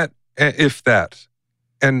 and that, if that,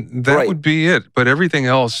 and that would be it. But everything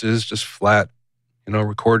else is just flat, you know,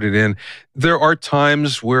 recorded in. There are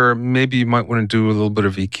times where maybe you might want to do a little bit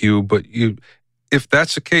of EQ, but if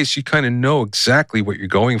that's the case, you kind of know exactly what you're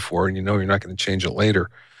going for, and you know you're not going to change it later.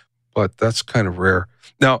 But that's kind of rare.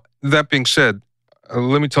 Now, that being said,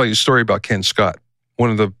 let me tell you a story about Ken Scott, one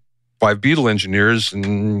of the 5 Beatle engineers,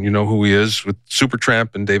 and you know who he is with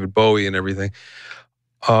Supertramp and David Bowie and everything.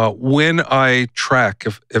 When I track,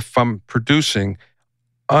 if I'm producing,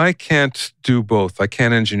 I can't do both. I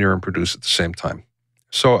can't engineer and produce at the same time.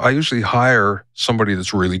 So I usually hire somebody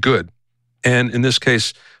that's really good. And in this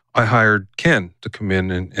case, I hired Ken to come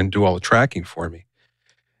in and do all the tracking for me,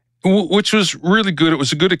 which was really good. It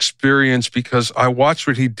was a good experience because I watched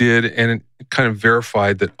what he did and it kind of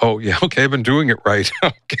verified that, oh, yeah, okay, I've been doing it right.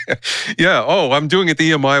 Okay. Yeah, I'm doing it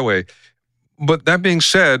the EMI way. But that being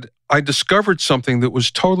said, I discovered something that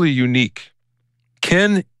was totally unique.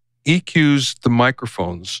 Ken EQs the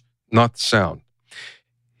microphones, not the sound.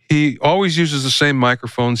 He always uses the same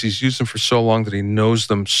microphones. He's used them for so long that he knows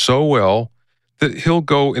them so well that he'll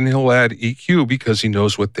go and he'll add EQ because he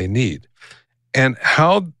knows what they need. And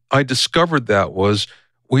how I discovered that was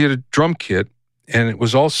we had a drum kit and it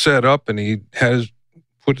was all set up and he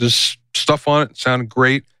put his stuff on it. It sounded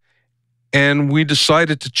great. And we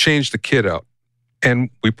decided to change the kit out. And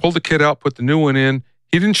we pulled the kit out, put the new one in.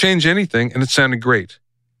 He didn't change anything and it sounded great.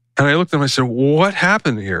 And I looked at him and I said, what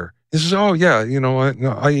happened here? He says, oh yeah, I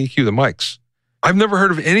EQ the mics. I've never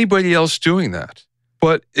heard of anybody else doing that.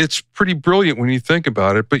 But it's pretty brilliant when you think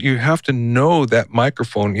about it. But you have to know that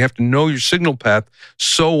microphone. You have to know your signal path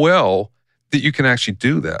so well that you can actually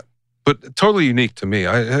do that. But totally unique to me.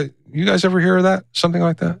 You guys ever hear of that? Something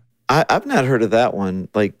like that? I've not heard of that one.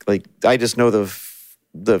 Like I just know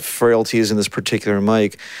the frailties in this particular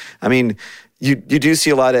mic. I mean, you do see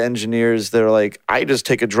a lot of engineers that are like, I just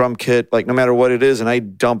take a drum kit, like no matter what it is, and I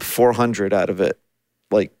dump 400 out of it.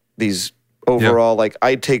 Like these overall, like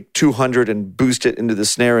I take 200 and boost it into the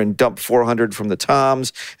snare and dump 400 from the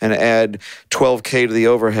toms and add 12K to the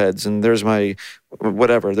overheads. And there's my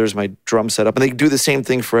drum setup. And they do the same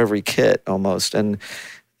thing for every kit almost. And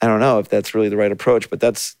I don't know if that's really the right approach, but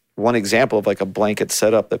that's one example of like a blanket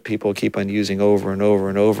setup that people keep on using over and over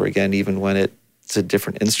and over again, even when it's a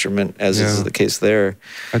different instrument, as is the case there.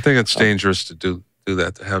 I think it's dangerous to do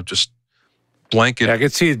that, to have just blanket. Yeah, I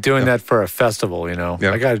could see you doing that for a festival, Yeah.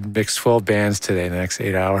 I got to mix 12 bands today in the next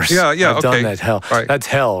 8 hours. Yeah, I've done that hell. Right. That's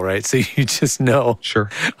hell, right? So you just know. Sure.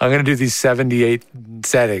 I'm going to do these 78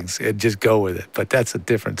 settings and just go with it. But that's a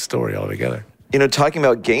different story altogether. Talking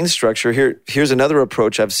about gain structure, here's another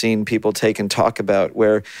approach I've seen people take and talk about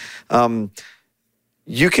where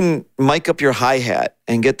you can mic up your hi-hat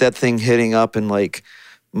and get that thing hitting up in like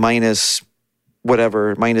minus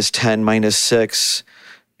 10, minus 6.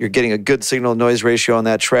 You're getting a good signal noise ratio on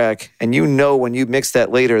that track. And when you mix that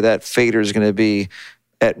later, that fader is going to be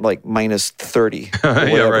at like minus 30 or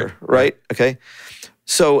whatever, yeah, right? Okay.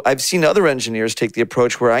 So I've seen other engineers take the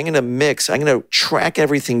approach where I'm going to track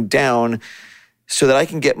everything down so that I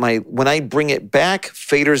can get when I bring it back,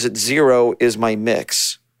 faders at 0 is my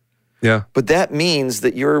mix. Yeah. But that means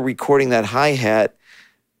that you're recording that hi-hat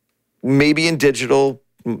maybe in digital,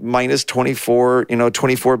 minus 24,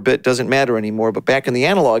 24-bit doesn't matter anymore. But back in the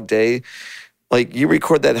analog day, like you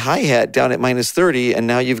record that hi-hat down at minus 30 and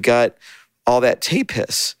now you've got all that tape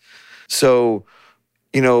hiss. So,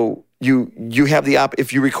 you have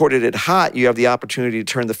if you recorded it hot, you have the opportunity to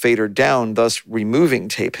turn the fader down, thus removing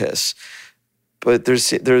tape hiss. But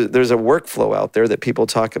there's a workflow out there that people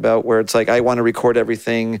talk about where it's like, I want to record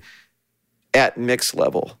everything at mix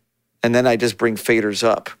level. And then I just bring faders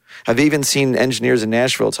up. I've even seen engineers in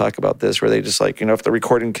Nashville talk about this, where they just like, if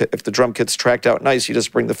the drum kit's tracked out nice, you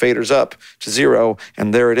just bring the faders up to 0,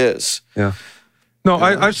 and there it is. Yeah. No,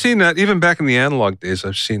 I've seen that even back in the analog days.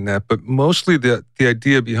 I've seen that, but mostly the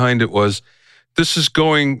idea behind it was, this is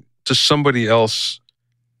going to somebody else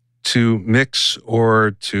to mix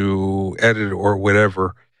or to edit or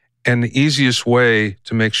whatever, and the easiest way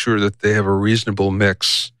to make sure that they have a reasonable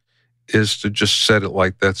mix is to just set it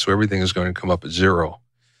like that, so everything is going to come up at 0.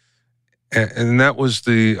 And that was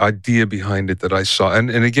the idea behind it that I saw. And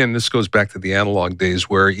again, this goes back to the analog days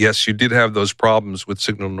where, yes, you did have those problems with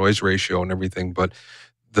signal noise ratio and everything, but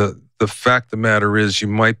the fact of the matter is you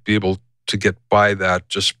might be able to get by that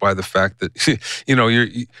just by the fact that,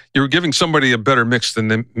 you're giving somebody a better mix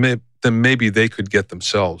than maybe they could get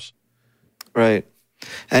themselves. Right.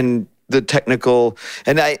 And the technical,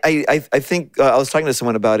 and I think I was talking to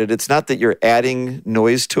someone about it. It's not that you're adding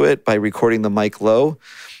noise to it by recording the mic low.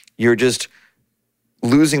 You're just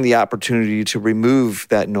losing the opportunity to remove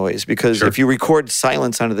that noise, because if you record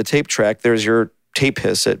silence onto the tape track, there's your tape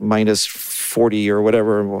hiss at minus 40 or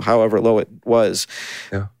whatever, however low it was.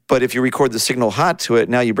 Yeah. But if you record the signal hot to it,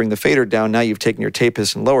 now you bring the fader down, now you've taken your tape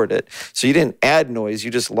hiss and lowered it. So you didn't add noise,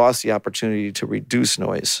 you just lost the opportunity to reduce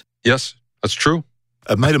noise. Yes, that's true.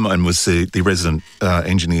 A mate of mine was the resident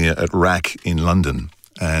engineer at RAC in London.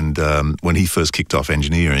 And when he first kicked off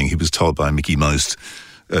engineering, he was told by Mickey Most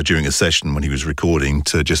during a session when he was recording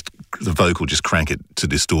to just crank it to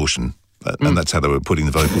distortion. And that's how they were putting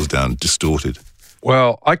the vocals down, distorted.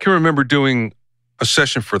 Well, I can remember doing a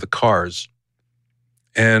session for the Cars,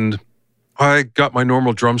 and I got my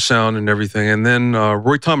normal drum sound and everything. And then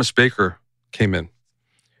Roy Thomas Baker came in,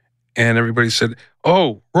 and everybody said,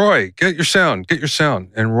 "Oh, Roy, get your sound.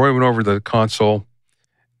 And Roy went over to the console,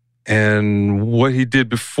 and what he did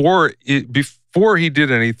before he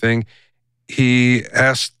did anything, he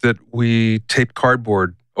asked that we tape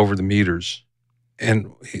cardboard over the meters.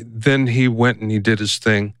 And then he went and he did his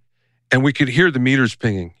thing. And we could hear the meters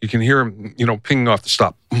pinging. You can hear them, pinging off the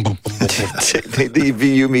stop. The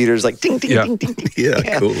VU meters like ding, ding, Yeah. ding, ding, ding.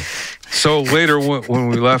 Yeah, cool. So later,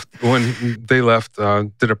 when they left,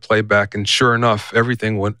 did a playback, and sure enough,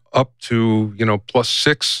 everything went up to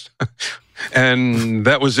 +6, and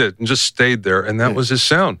that was it, and just stayed there, and that was his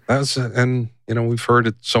sound. We've heard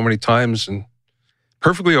it so many times, and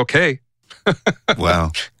perfectly okay.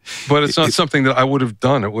 Wow. But it's not something that I would have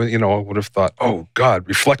done. I would have thought, oh God,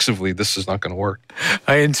 reflexively, this is not going to work.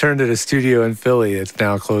 I interned at a studio in Philly. It's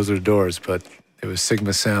now closed their doors, but it was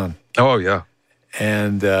Sigma Sound. Oh yeah.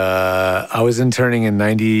 And I was interning in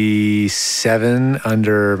 97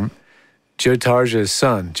 under Joe Tarja's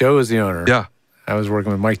son. Joe was the owner. Yeah. I was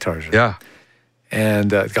working with Mike Tarja. Yeah. And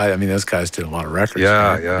those guys did a lot of records.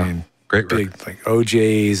 Yeah, right? yeah. I mean, Great big, records. like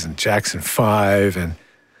OJ's and Jackson 5 and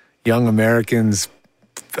Young Americans,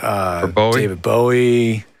 For Bowie? David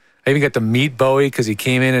Bowie. I even got to meet Bowie because he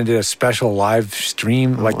came in and did a special live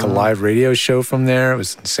stream, a live radio show from there. It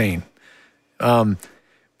was insane.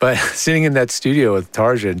 But sitting in that studio with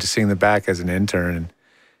Tarja and just sitting in the back as an intern, and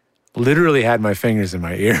literally had my fingers in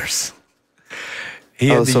my ears. He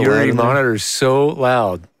had the so loud Yuri in there? monitors so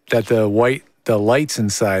loud that the lights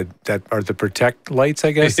inside that are the protect lights,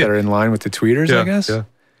 I guess, that are in line with the tweeters, I guess,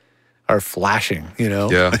 are flashing,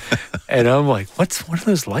 Yeah. And I'm like, what are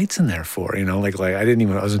those lights in there for? I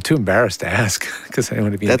was too embarrassed to ask because I didn't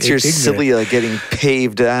want to be That's your ignorant. cilia getting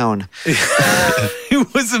paved down.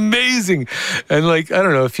 It was amazing. And I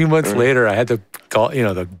don't know, a few months later, I had to call,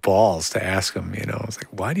 the balls to ask him, I was like,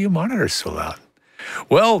 why do you monitor so loud?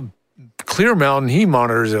 Well, Clear Mountain, he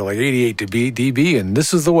monitors at 88 dB, and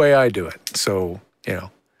this is the way I do it. So,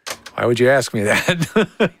 why would you ask me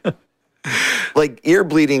that? Ear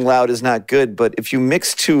bleeding loud is not good, but if you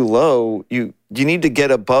mix too low, you need to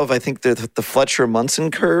get above, I think, the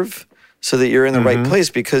Fletcher-Munson curve so that you're in the right place,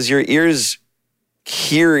 because your ears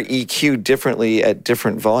hear EQ differently at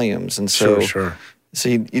different volumes. And so, Sure. So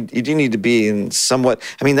you do need to be in somewhat,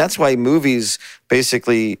 that's why movies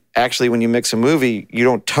basically, actually when you mix a movie, you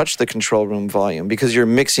don't touch the control room volume because you're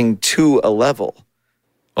mixing to a level.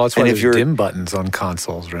 Well, that's why And if there's you're- dim buttons on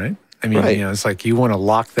consoles, right? Right. It's like you want to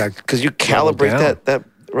lock that Because you level calibrate down. that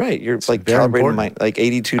right. You're very calibrating important.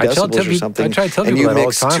 82 I tell decibels or something. I try to tell and people you that all the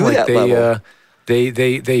mix time. to that level.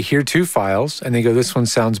 They hear two files and they go, "This one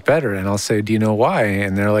sounds better," and I'll say, "Do you know why?"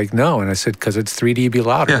 And they're like, "No," and I said, "Because it's 3 dB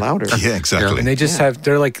louder." Louder. Yeah, exactly. And they just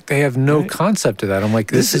they have no concept of that. I'm like,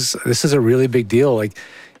 this is a really big deal. Like,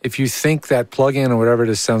 if you think that plug-in or whatever it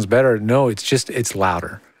is sounds better, no, it's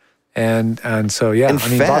louder. And so In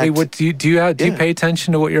Bobby, fact- what do you pay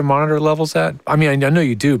attention to what your monitor level's at? I know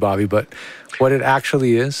you do, Bobby, but what it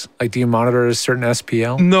actually is? Like, do you monitor a certain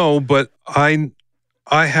SPL? No, but I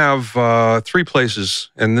have 3 places,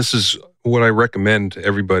 and this is what I recommend to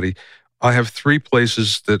everybody. I have 3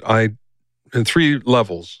 places and 3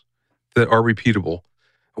 levels that are repeatable.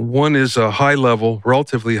 One is a high level,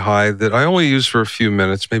 relatively high, that I only use for a few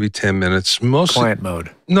minutes, maybe 10 minutes. Mostly, Client mode.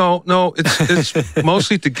 No, it's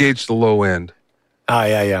mostly to gauge the low end. Oh,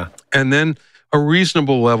 yeah. And then a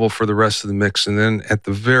reasonable level for the rest of the mix. And then at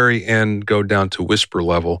the very end, go down to whisper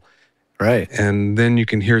level. Right. And then you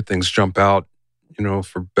can hear things jump out,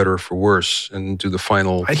 for better or for worse, and do the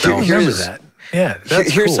final I do balance. remember that. Yeah,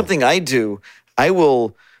 that's Here's cool. something I do. I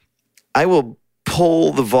will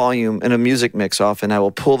pull the volume in a music mix off, and I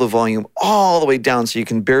will pull the volume all the way down so you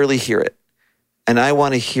can barely hear it. And I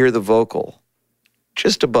want to hear the vocal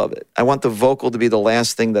just above it. I want the vocal to be the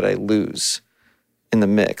last thing that I lose in the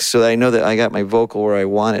mix, so that I know that I got my vocal where I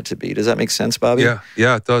want it to be. Does that make sense, Bobby?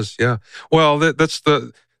 Yeah, it does. Yeah. Well, that's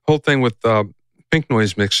the whole thing with pink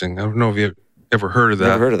noise mixing. I don't know if you ever heard of that.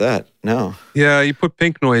 Never heard of that. No. Yeah, you put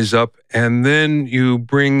pink noise up, and then you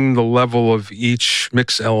bring the level of each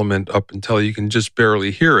mix element up until you can just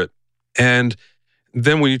barely hear it. And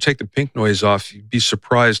then when you take the pink noise off, you'd be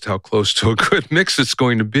surprised how close to a good mix it's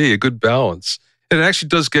going to be, a good balance. And it actually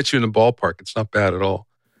does get you in the ballpark. It's not bad at all.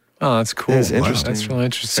 Oh, that's cool. That is interesting. That's really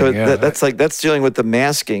interesting. So yeah. that's dealing with the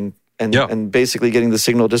masking and basically getting the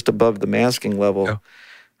signal just above the masking level. Yeah.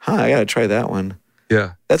 I got to try that one.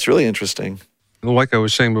 Yeah. That's really interesting. Like I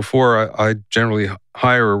was saying before, I generally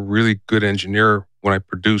hire a really good engineer when I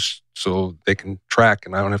produce so they can track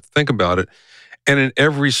and I don't have to think about it. And in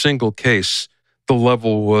every single case, the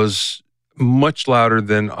level was much louder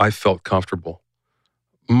than I felt comfortable.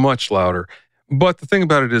 Much louder. But the thing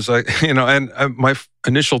about it is, my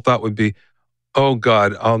initial thought would be, oh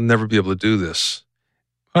God, I'll never be able to do this.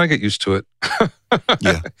 I get used to it.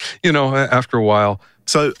 Yeah. After a while.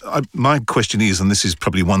 So my question is, and this is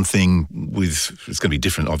probably one thing it's going to be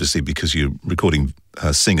different, obviously, because you're recording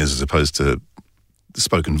singers as opposed to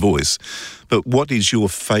spoken voice. But what is your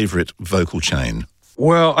favorite vocal chain?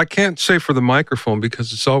 Well, I can't say for the microphone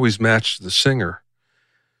because it's always matched the singer.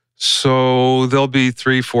 So there'll be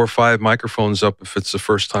 3, 4, 5 microphones up if it's the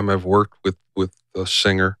first time I've worked with a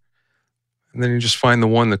singer. And then you just find the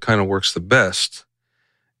one that kind of works the best,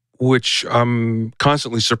 which I'm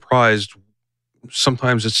constantly surprised.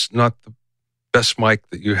 Sometimes it's not the best mic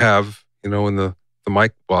that you have, in the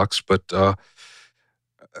mic box, but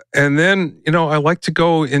and then, I like to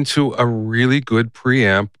go into a really good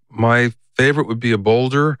preamp. My favorite would be a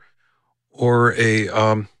Boulder or a,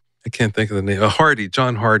 I can't think of the name, a Hardy,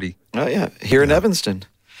 John Hardy. Oh, yeah. Here in Evanston.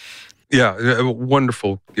 Yeah, a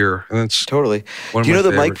wonderful gear. And it's Totally. Do you know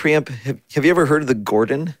the mic preamp? Have you ever heard of the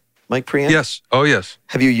Gordon mic preamp? Yes. Oh, yes.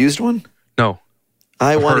 Have you used one? No.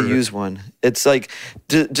 I want to use one. It's like,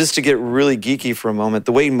 just to get really geeky for a moment,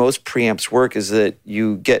 the way most preamps work is that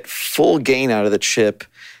you get full gain out of the chip,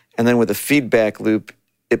 and then with a feedback loop,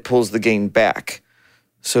 it pulls the gain back.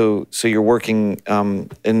 So you're working,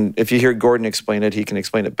 and if you hear Gordon explain it, he can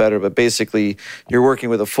explain it better, but basically you're working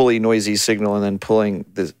with a fully noisy signal and then pulling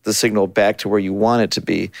the signal back to where you want it to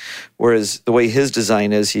be. Whereas the way his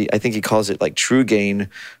design is, I think he calls it like true gain,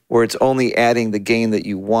 where it's only adding the gain that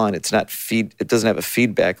you want. It's not it doesn't have a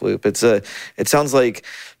feedback loop. It sounds like,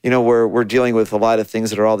 we're dealing with a lot of things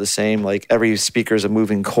that are all the same, like every speaker is a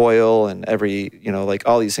moving coil and every, like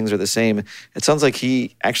all these things are the same. It sounds like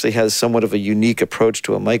he actually has somewhat of a unique approach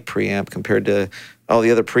to a mic preamp compared to all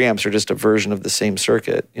the other preamps are just a version of the same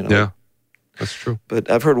circuit, Yeah, that's true.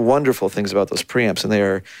 But I've heard wonderful things about those preamps, and they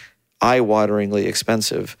are eye-wateringly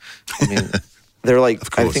expensive. I mean, they're like,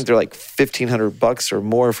 I think they're like $1,500 or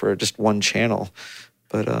more for just one channel.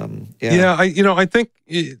 But yeah, I think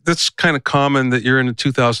that's kind of common that you're in the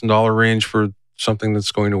 $2,000 range for something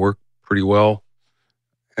that's going to work pretty well,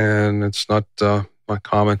 and it's not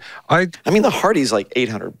common. I mean, the Hardy's like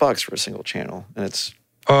 $800 for a single channel, and it's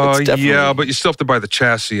definitely, yeah, but you still have to buy the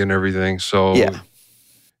chassis and everything. So yeah,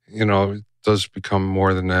 it does become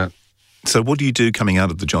more than that. So what do you do coming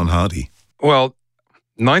out of the John Hardy? Well,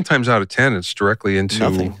 9 times out of 10, it's directly into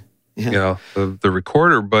nothing. Yeah. The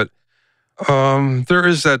recorder, but. There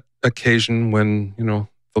is that occasion when, there'll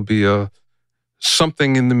be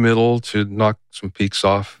something in the middle to knock some peaks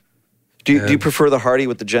off. Do you prefer the Hardy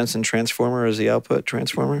with the Jensen transformer as the output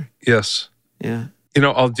transformer? Yes. Yeah.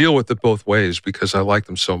 I'll deal with it both ways because I like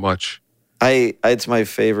them so much. It's my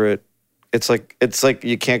favorite. It's like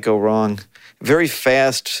you can't go wrong. Very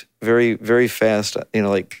fast, very, very fast,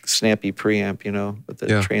 like snappy preamp, with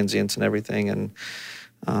the transients and everything. And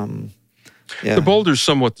The Boulder's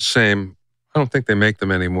somewhat the same. I don't think they make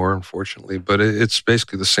them anymore, unfortunately, but it's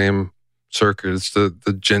basically the same circuit. It's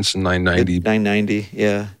the Jensen 990. 990,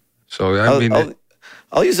 yeah. So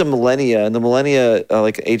I'll use a Millennia, and the Millennia,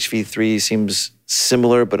 like HV3, seems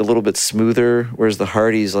similar but a little bit smoother, whereas the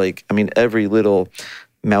Hardy's every little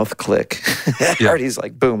mouth click, Hardy's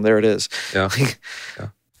like, boom, there it is. Yeah.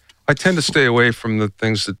 I tend to stay away from the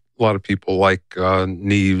things that a lot of people like,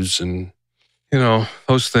 Neves and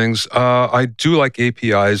those things. I do like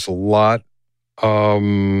APIs a lot.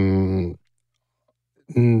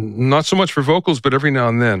 Not so much for vocals, but every now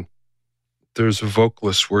and then there's a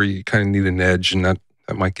vocalist where you kind of need an edge, and that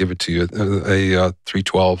might give it to you, a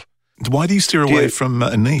 312. Why do you steer away from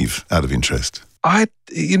a Neve out of interest?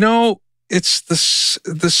 It's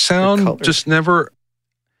the sound just never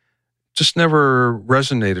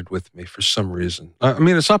resonated with me for some reason. I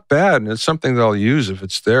mean, it's not bad, and it's something that I'll use if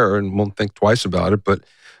it's there and won't think twice about it. But,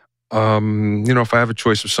 if I have a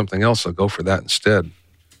choice of something else, I'll go for that instead.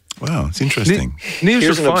 Wow, it's interesting. Neves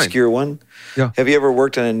Here's are an fine. obscure one. Yeah. Have you ever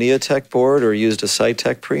worked on a Neotech board or used a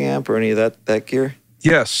Cytec preamp or any of that gear?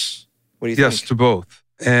 Yes. What do you think? Yes, to both.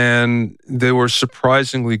 And they were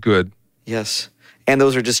surprisingly good. Yes. And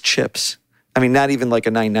those are just chips. I mean, not even like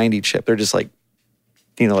a 990 chip. They're just like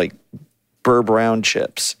Burr Brown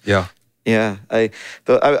chips. Yeah. Yeah.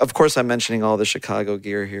 Of course, I'm mentioning all the Chicago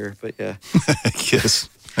gear here, but yeah. Yes.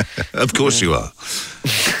 Of course you are.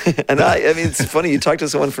 And I mean, it's funny. You talk to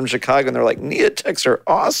someone from Chicago and they're like, Neotechs are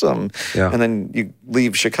awesome. Yeah. And then you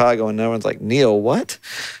leave Chicago and everyone's like, Neo what?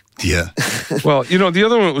 Yeah. Well, the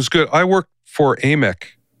other one was good. I worked for AMEC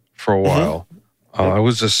for a while. I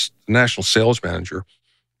was a national sales manager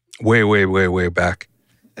way, way, way, way back.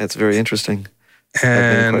 That's very interesting. And I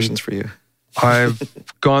have many questions for you. I've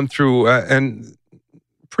gone through, and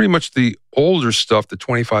pretty much the older stuff, the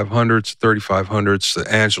 2500s, 3500s, the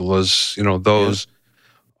Angelas, those,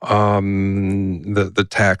 the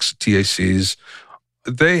TACs, TACs,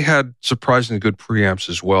 they had surprisingly good preamps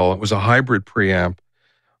as well. It was a hybrid preamp.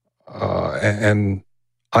 And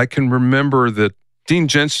I can remember that Dean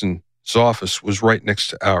Jensen office was right next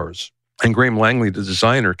to ours. And Graham Langley, the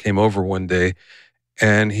designer, came over one day,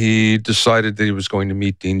 and he decided that he was going to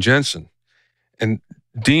meet Dean Jensen. And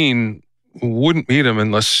Dean wouldn't meet him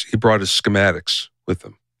unless he brought his schematics with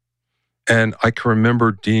him. And I can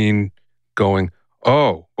remember Dean going,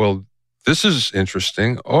 "Oh, well, this is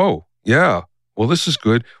interesting. Oh, yeah. Well, this is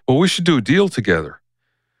good. Well, we should do a deal together."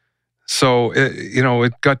 So,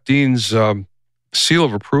 it got Dean's seal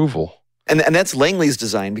of approval. And that's Langley's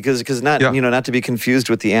design because not Yeah. not to be confused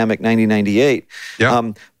with the AMIC 9098.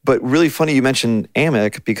 Yeah. But really funny you mentioned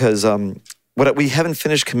AMIC because what we haven't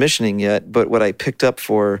finished commissioning yet, but what I picked up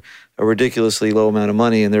for a ridiculously low amount of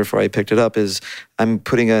money, and therefore I picked it up, is I'm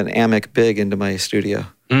putting an AMIC big into my studio.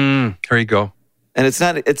 There you go. And it's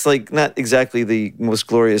not exactly the most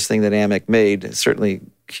glorious thing that AMIC made. It's certainly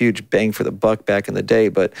huge bang for the buck back in the day,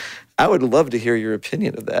 but I would love to hear your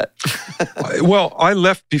opinion of that. Well, I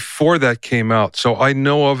left before that came out, so I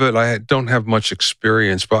know of it. I don't have much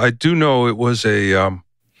experience, but I do know it was a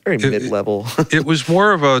very mid-level. It was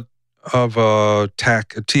more of a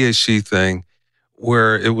TAC thing,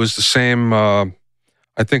 where it was the same. I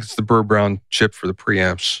think it's the Burr Brown chip for the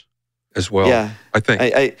preamps as well. Yeah, I think.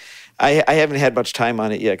 I haven't had much time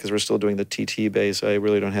on it yet because we're still doing the TT base. So I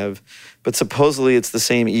really don't have, but supposedly it's the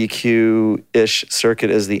same EQ-ish circuit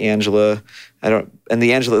as the Angela.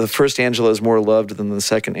 The first Angela is more loved than the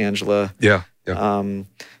second Angela. Yeah. And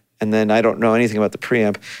then I don't know anything about the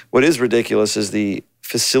preamp. What is ridiculous is the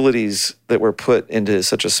facilities that were put into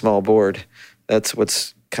such a small board. That's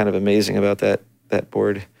what's kind of amazing about that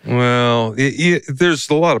board. Well, there's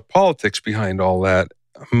a lot of politics behind all that.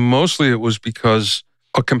 Mostly it was because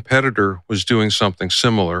a competitor was doing something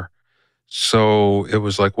similar. So it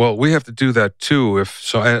was like, well, we have to do that too.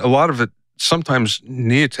 A lot of it, sometimes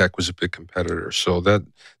Neotech was a big competitor. So that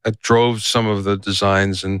drove some of the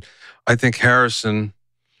designs. And I think Harrison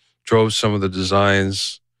drove some of the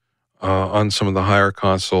designs on some of the higher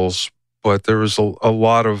consoles. But there was a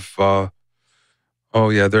lot of,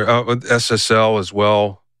 SSL as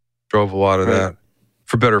well drove a lot of that,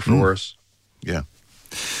 for better or for worse. Yeah.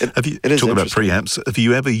 Have you talking about preamps? Have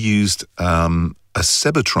you ever used a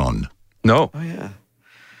Sebetron? No. Oh yeah.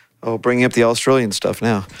 Oh, bringing up the Australian stuff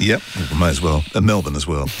now. Yep, well, might as well. Melbourne as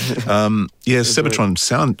well. Sebetron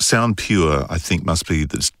Sound Pure, I think, must be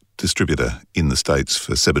the distributor in the States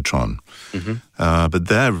for Sebetron. Mm-hmm. But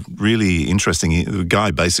they're really interesting. The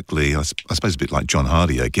guy basically, I suppose, a bit like John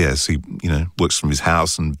Hardy, I guess. He works from his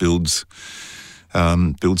house and builds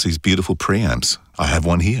these beautiful preamps. I have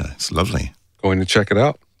one here. It's lovely. Going to check it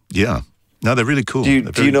out. Yeah. No, they're really cool.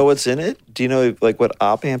 Do you know what's in it? Do you know what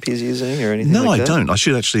op amp he's using or anything like that? No, I don't. I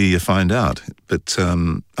should actually find out. But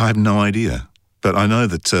I have no idea. But I know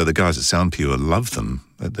that the guys at SoundPure love them.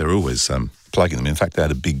 They're always plugging them. In fact, they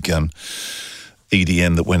had a big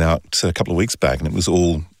EDM that went out a couple of weeks back, and it was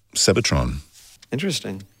all Sebetron.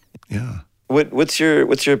 Interesting. Yeah. What's your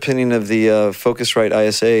opinion of the Focusrite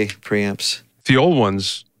ISA preamps? The old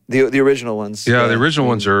ones. The original ones. Yeah, the original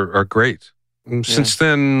ones are great. Since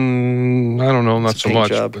then, I don't know, not so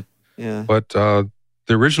much. But the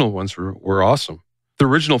original ones were awesome. The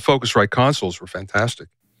original Focusrite consoles were fantastic.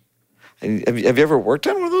 And have you ever worked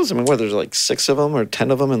on one of those? I mean, there's like 6 of them or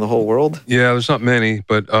 10 of them in the whole world? Yeah, there's not many,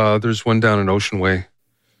 but there's one down in Ocean Way.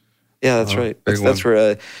 Yeah, that's right. That's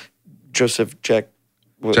where Joseph Jack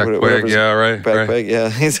Quigg, yeah, right. Quigg,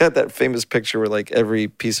 yeah. He's had that famous picture where like every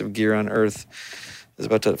piece of gear on Earth is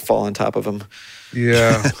about to fall on top of him.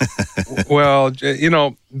 Yeah. Well,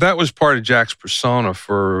 that was part of Jack's persona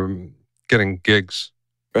for getting gigs.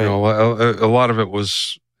 Right. A lot of it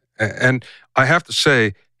was, and I have to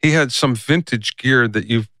say, he had some vintage gear that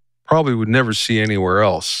you probably would never see anywhere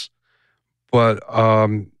else. But,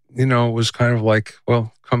 it was kind of like,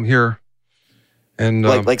 well, come here. And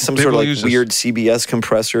like some sort of like weird CBS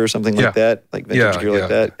compressor or something like that, like vintage gear like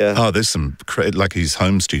that. Yeah. Oh, there's some like his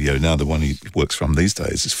home studio now, the one he works from these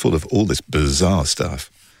days, is full of all this bizarre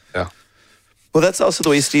stuff. Yeah. Well, that's also the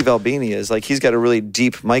way Steve Albini is. Like he's got a really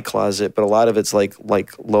deep mic closet, but a lot of it's like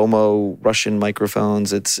Lomo Russian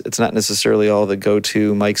microphones. It's not necessarily all the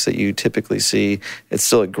go-to mics that you typically see. It's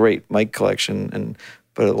still a great mic collection,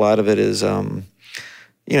 but a lot of it is.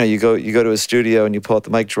 You go to a studio and you pull out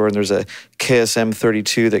the mic drawer and there's a KSM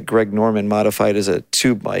 32 that Greg Norman modified as a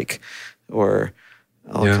tube mic, or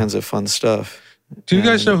all kinds of fun stuff. Do you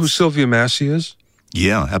guys know who Sylvia Massey is?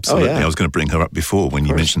 Yeah, absolutely. Oh, yeah. I was going to bring her up before when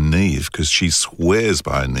you mentioned Neve, because she swears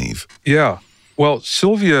by Neve. Yeah. Well,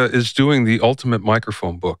 Sylvia is doing the Ultimate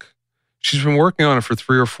Microphone book. She's been working on it for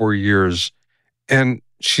 3 or 4 years, and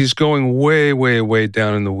she's going way, way, way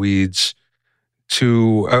down in the weeds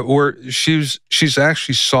to where she's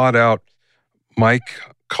actually sought out mic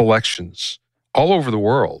collections all over the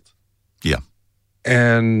world. Yeah.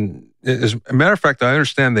 And as a matter of fact, I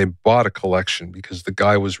understand they bought a collection because the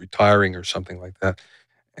guy was retiring or something like that,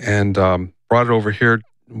 and brought it over here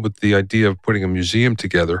with the idea of putting a museum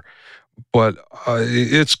together. But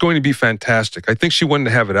it's going to be fantastic. I think she wanted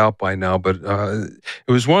to have it out by now, but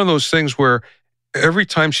it was one of those things where every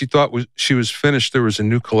time she thought she was finished, there was a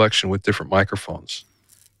new collection with different microphones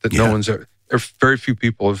that no one's ever, very few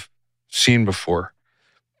people have seen before.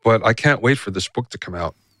 But I can't wait for this book to come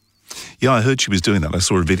out. Yeah, I heard she was doing that. I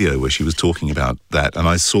saw a video where she was talking about that, and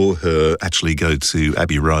I saw her actually go to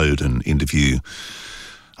Abbey Road and interview,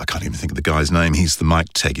 I can't even think of the guy's name. He's the mic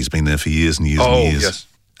tech. He's been there for years and years and years. Yes.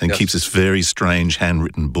 And keeps this very strange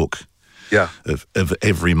handwritten book of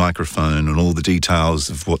every microphone and all the details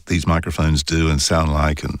of what these microphones do and sound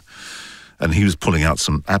like. And he was pulling out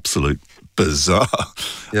some absolute bizarre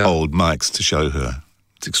old mics to show her.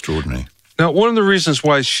 It's extraordinary. Now, one of the reasons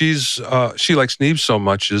why she likes Neves so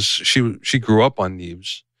much is she grew up on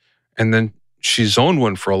Neves, and then she's owned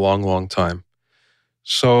one for a long, long time.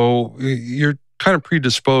 So you're kind of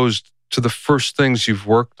predisposed to the first things you've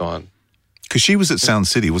worked on. Because she was at Sound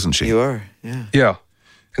City, wasn't she? You are, yeah. Yeah.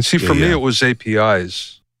 And see, for me, it was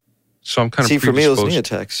APIs. So I'm kind of predisposed. For me, it was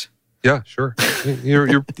Neotex. Yeah, sure.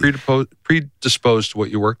 You're predisposed to what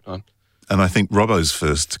you worked on. And I think Robbo's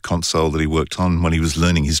first console that he worked on when he was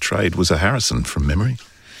learning his trade was a Harrison from memory.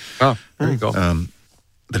 Oh, there you go.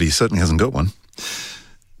 But he certainly hasn't got one.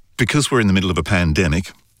 Because we're in the middle of a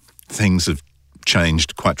pandemic, things have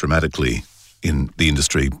changed quite dramatically in the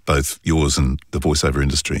industry, both yours and the voiceover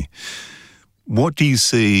industry. What do you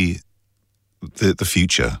see the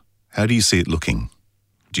future? How do you see it looking?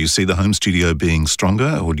 Do you see the home studio being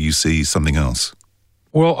stronger, or do you see something else?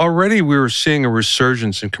 Well, already we were seeing a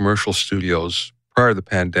resurgence in commercial studios prior to the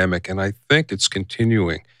pandemic, and I think it's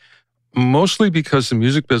continuing, mostly because the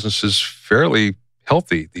music business is fairly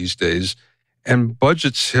healthy these days, and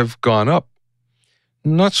budgets have gone up.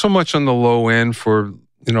 Not so much on the low end for,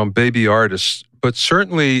 baby artists, but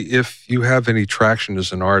certainly if you have any traction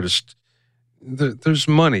as an artist, there's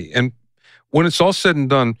money. And when it's all said and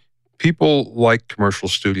done, people like commercial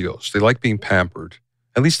studios. They like being pampered,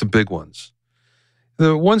 at least the big ones.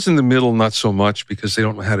 The ones in the middle, not so much because they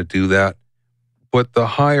don't know how to do that. But the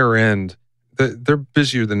higher end, they're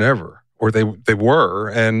busier than ever, or they were.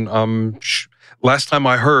 And last time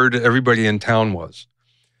I heard, everybody in town was.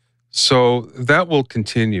 So that will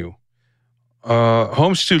continue.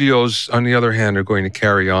 Home studios, on the other hand, are going to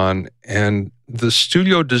carry on. And the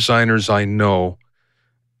studio designers I know,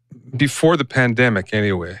 before the pandemic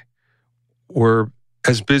anyway, were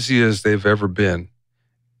as busy as they've ever been.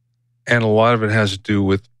 And a lot of it has to do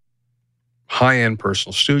with high-end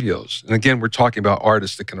personal studios. And again, we're talking about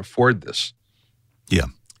artists that can afford this. Yeah.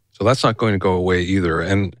 So that's not going to go away either.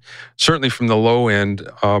 And certainly from the low end,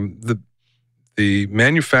 the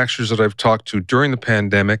manufacturers that I've talked to during the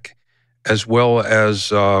pandemic, as well as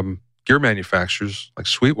gear manufacturers like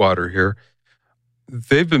Sweetwater here,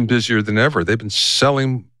 they've been busier than ever. They've been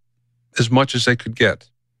selling as much as they could get.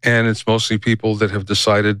 And it's mostly people that have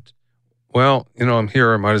decided, well, I'm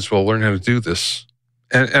here, I might as well learn how to do this.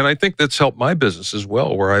 And I think that's helped my business as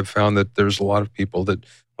well, where I've found that there's a lot of people that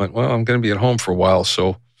went, well, I'm going to be at home for a while,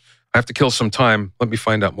 so I have to kill some time. Let me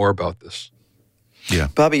find out more about this. Yeah.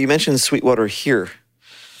 Bobby, you mentioned Sweetwater here.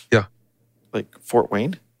 Yeah. Like Fort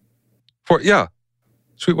Wayne?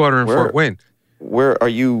 Sweetwater and Fort Wayne. Where are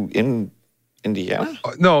you in Indiana?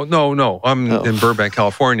 No. I'm in Burbank,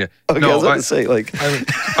 California. Okay, no, I was about to say,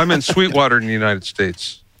 I'm in Sweetwater in the United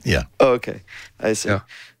States. Yeah. Oh, okay. I see. Yeah.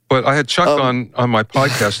 But I had Chuck on my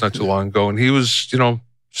podcast not too long ago, and he was,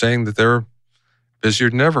 saying that they're busier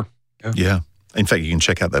than ever. Yeah. In fact, you can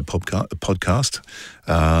check out that podcast.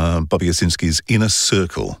 Bobby Owsinski's Inner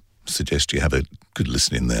Circle. Suggest you have a good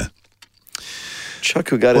listen in there. Chuck,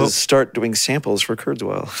 who got his start doing samples for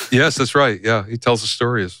Kurzweil. Yes, that's right. Yeah, he tells a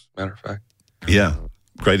story, as a matter of fact. Yeah,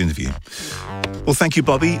 great interview. Well, thank you,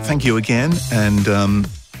 Bobby. Thank you again, and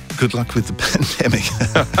good luck with the pandemic.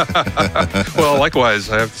 Well,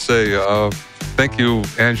 likewise, I have to say, thank you,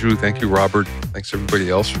 Andrew. Thank you, Robert. Thanks,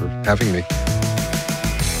 everybody else, for having me.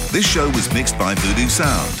 This show was mixed by Voodoo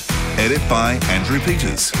Sound. Edit by Andrew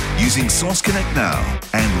Peters, using Source Connect Now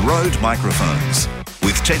and Rode microphones.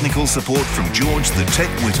 With technical support from George the Tech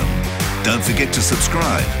Whittam. Don't forget to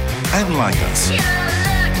subscribe and like us.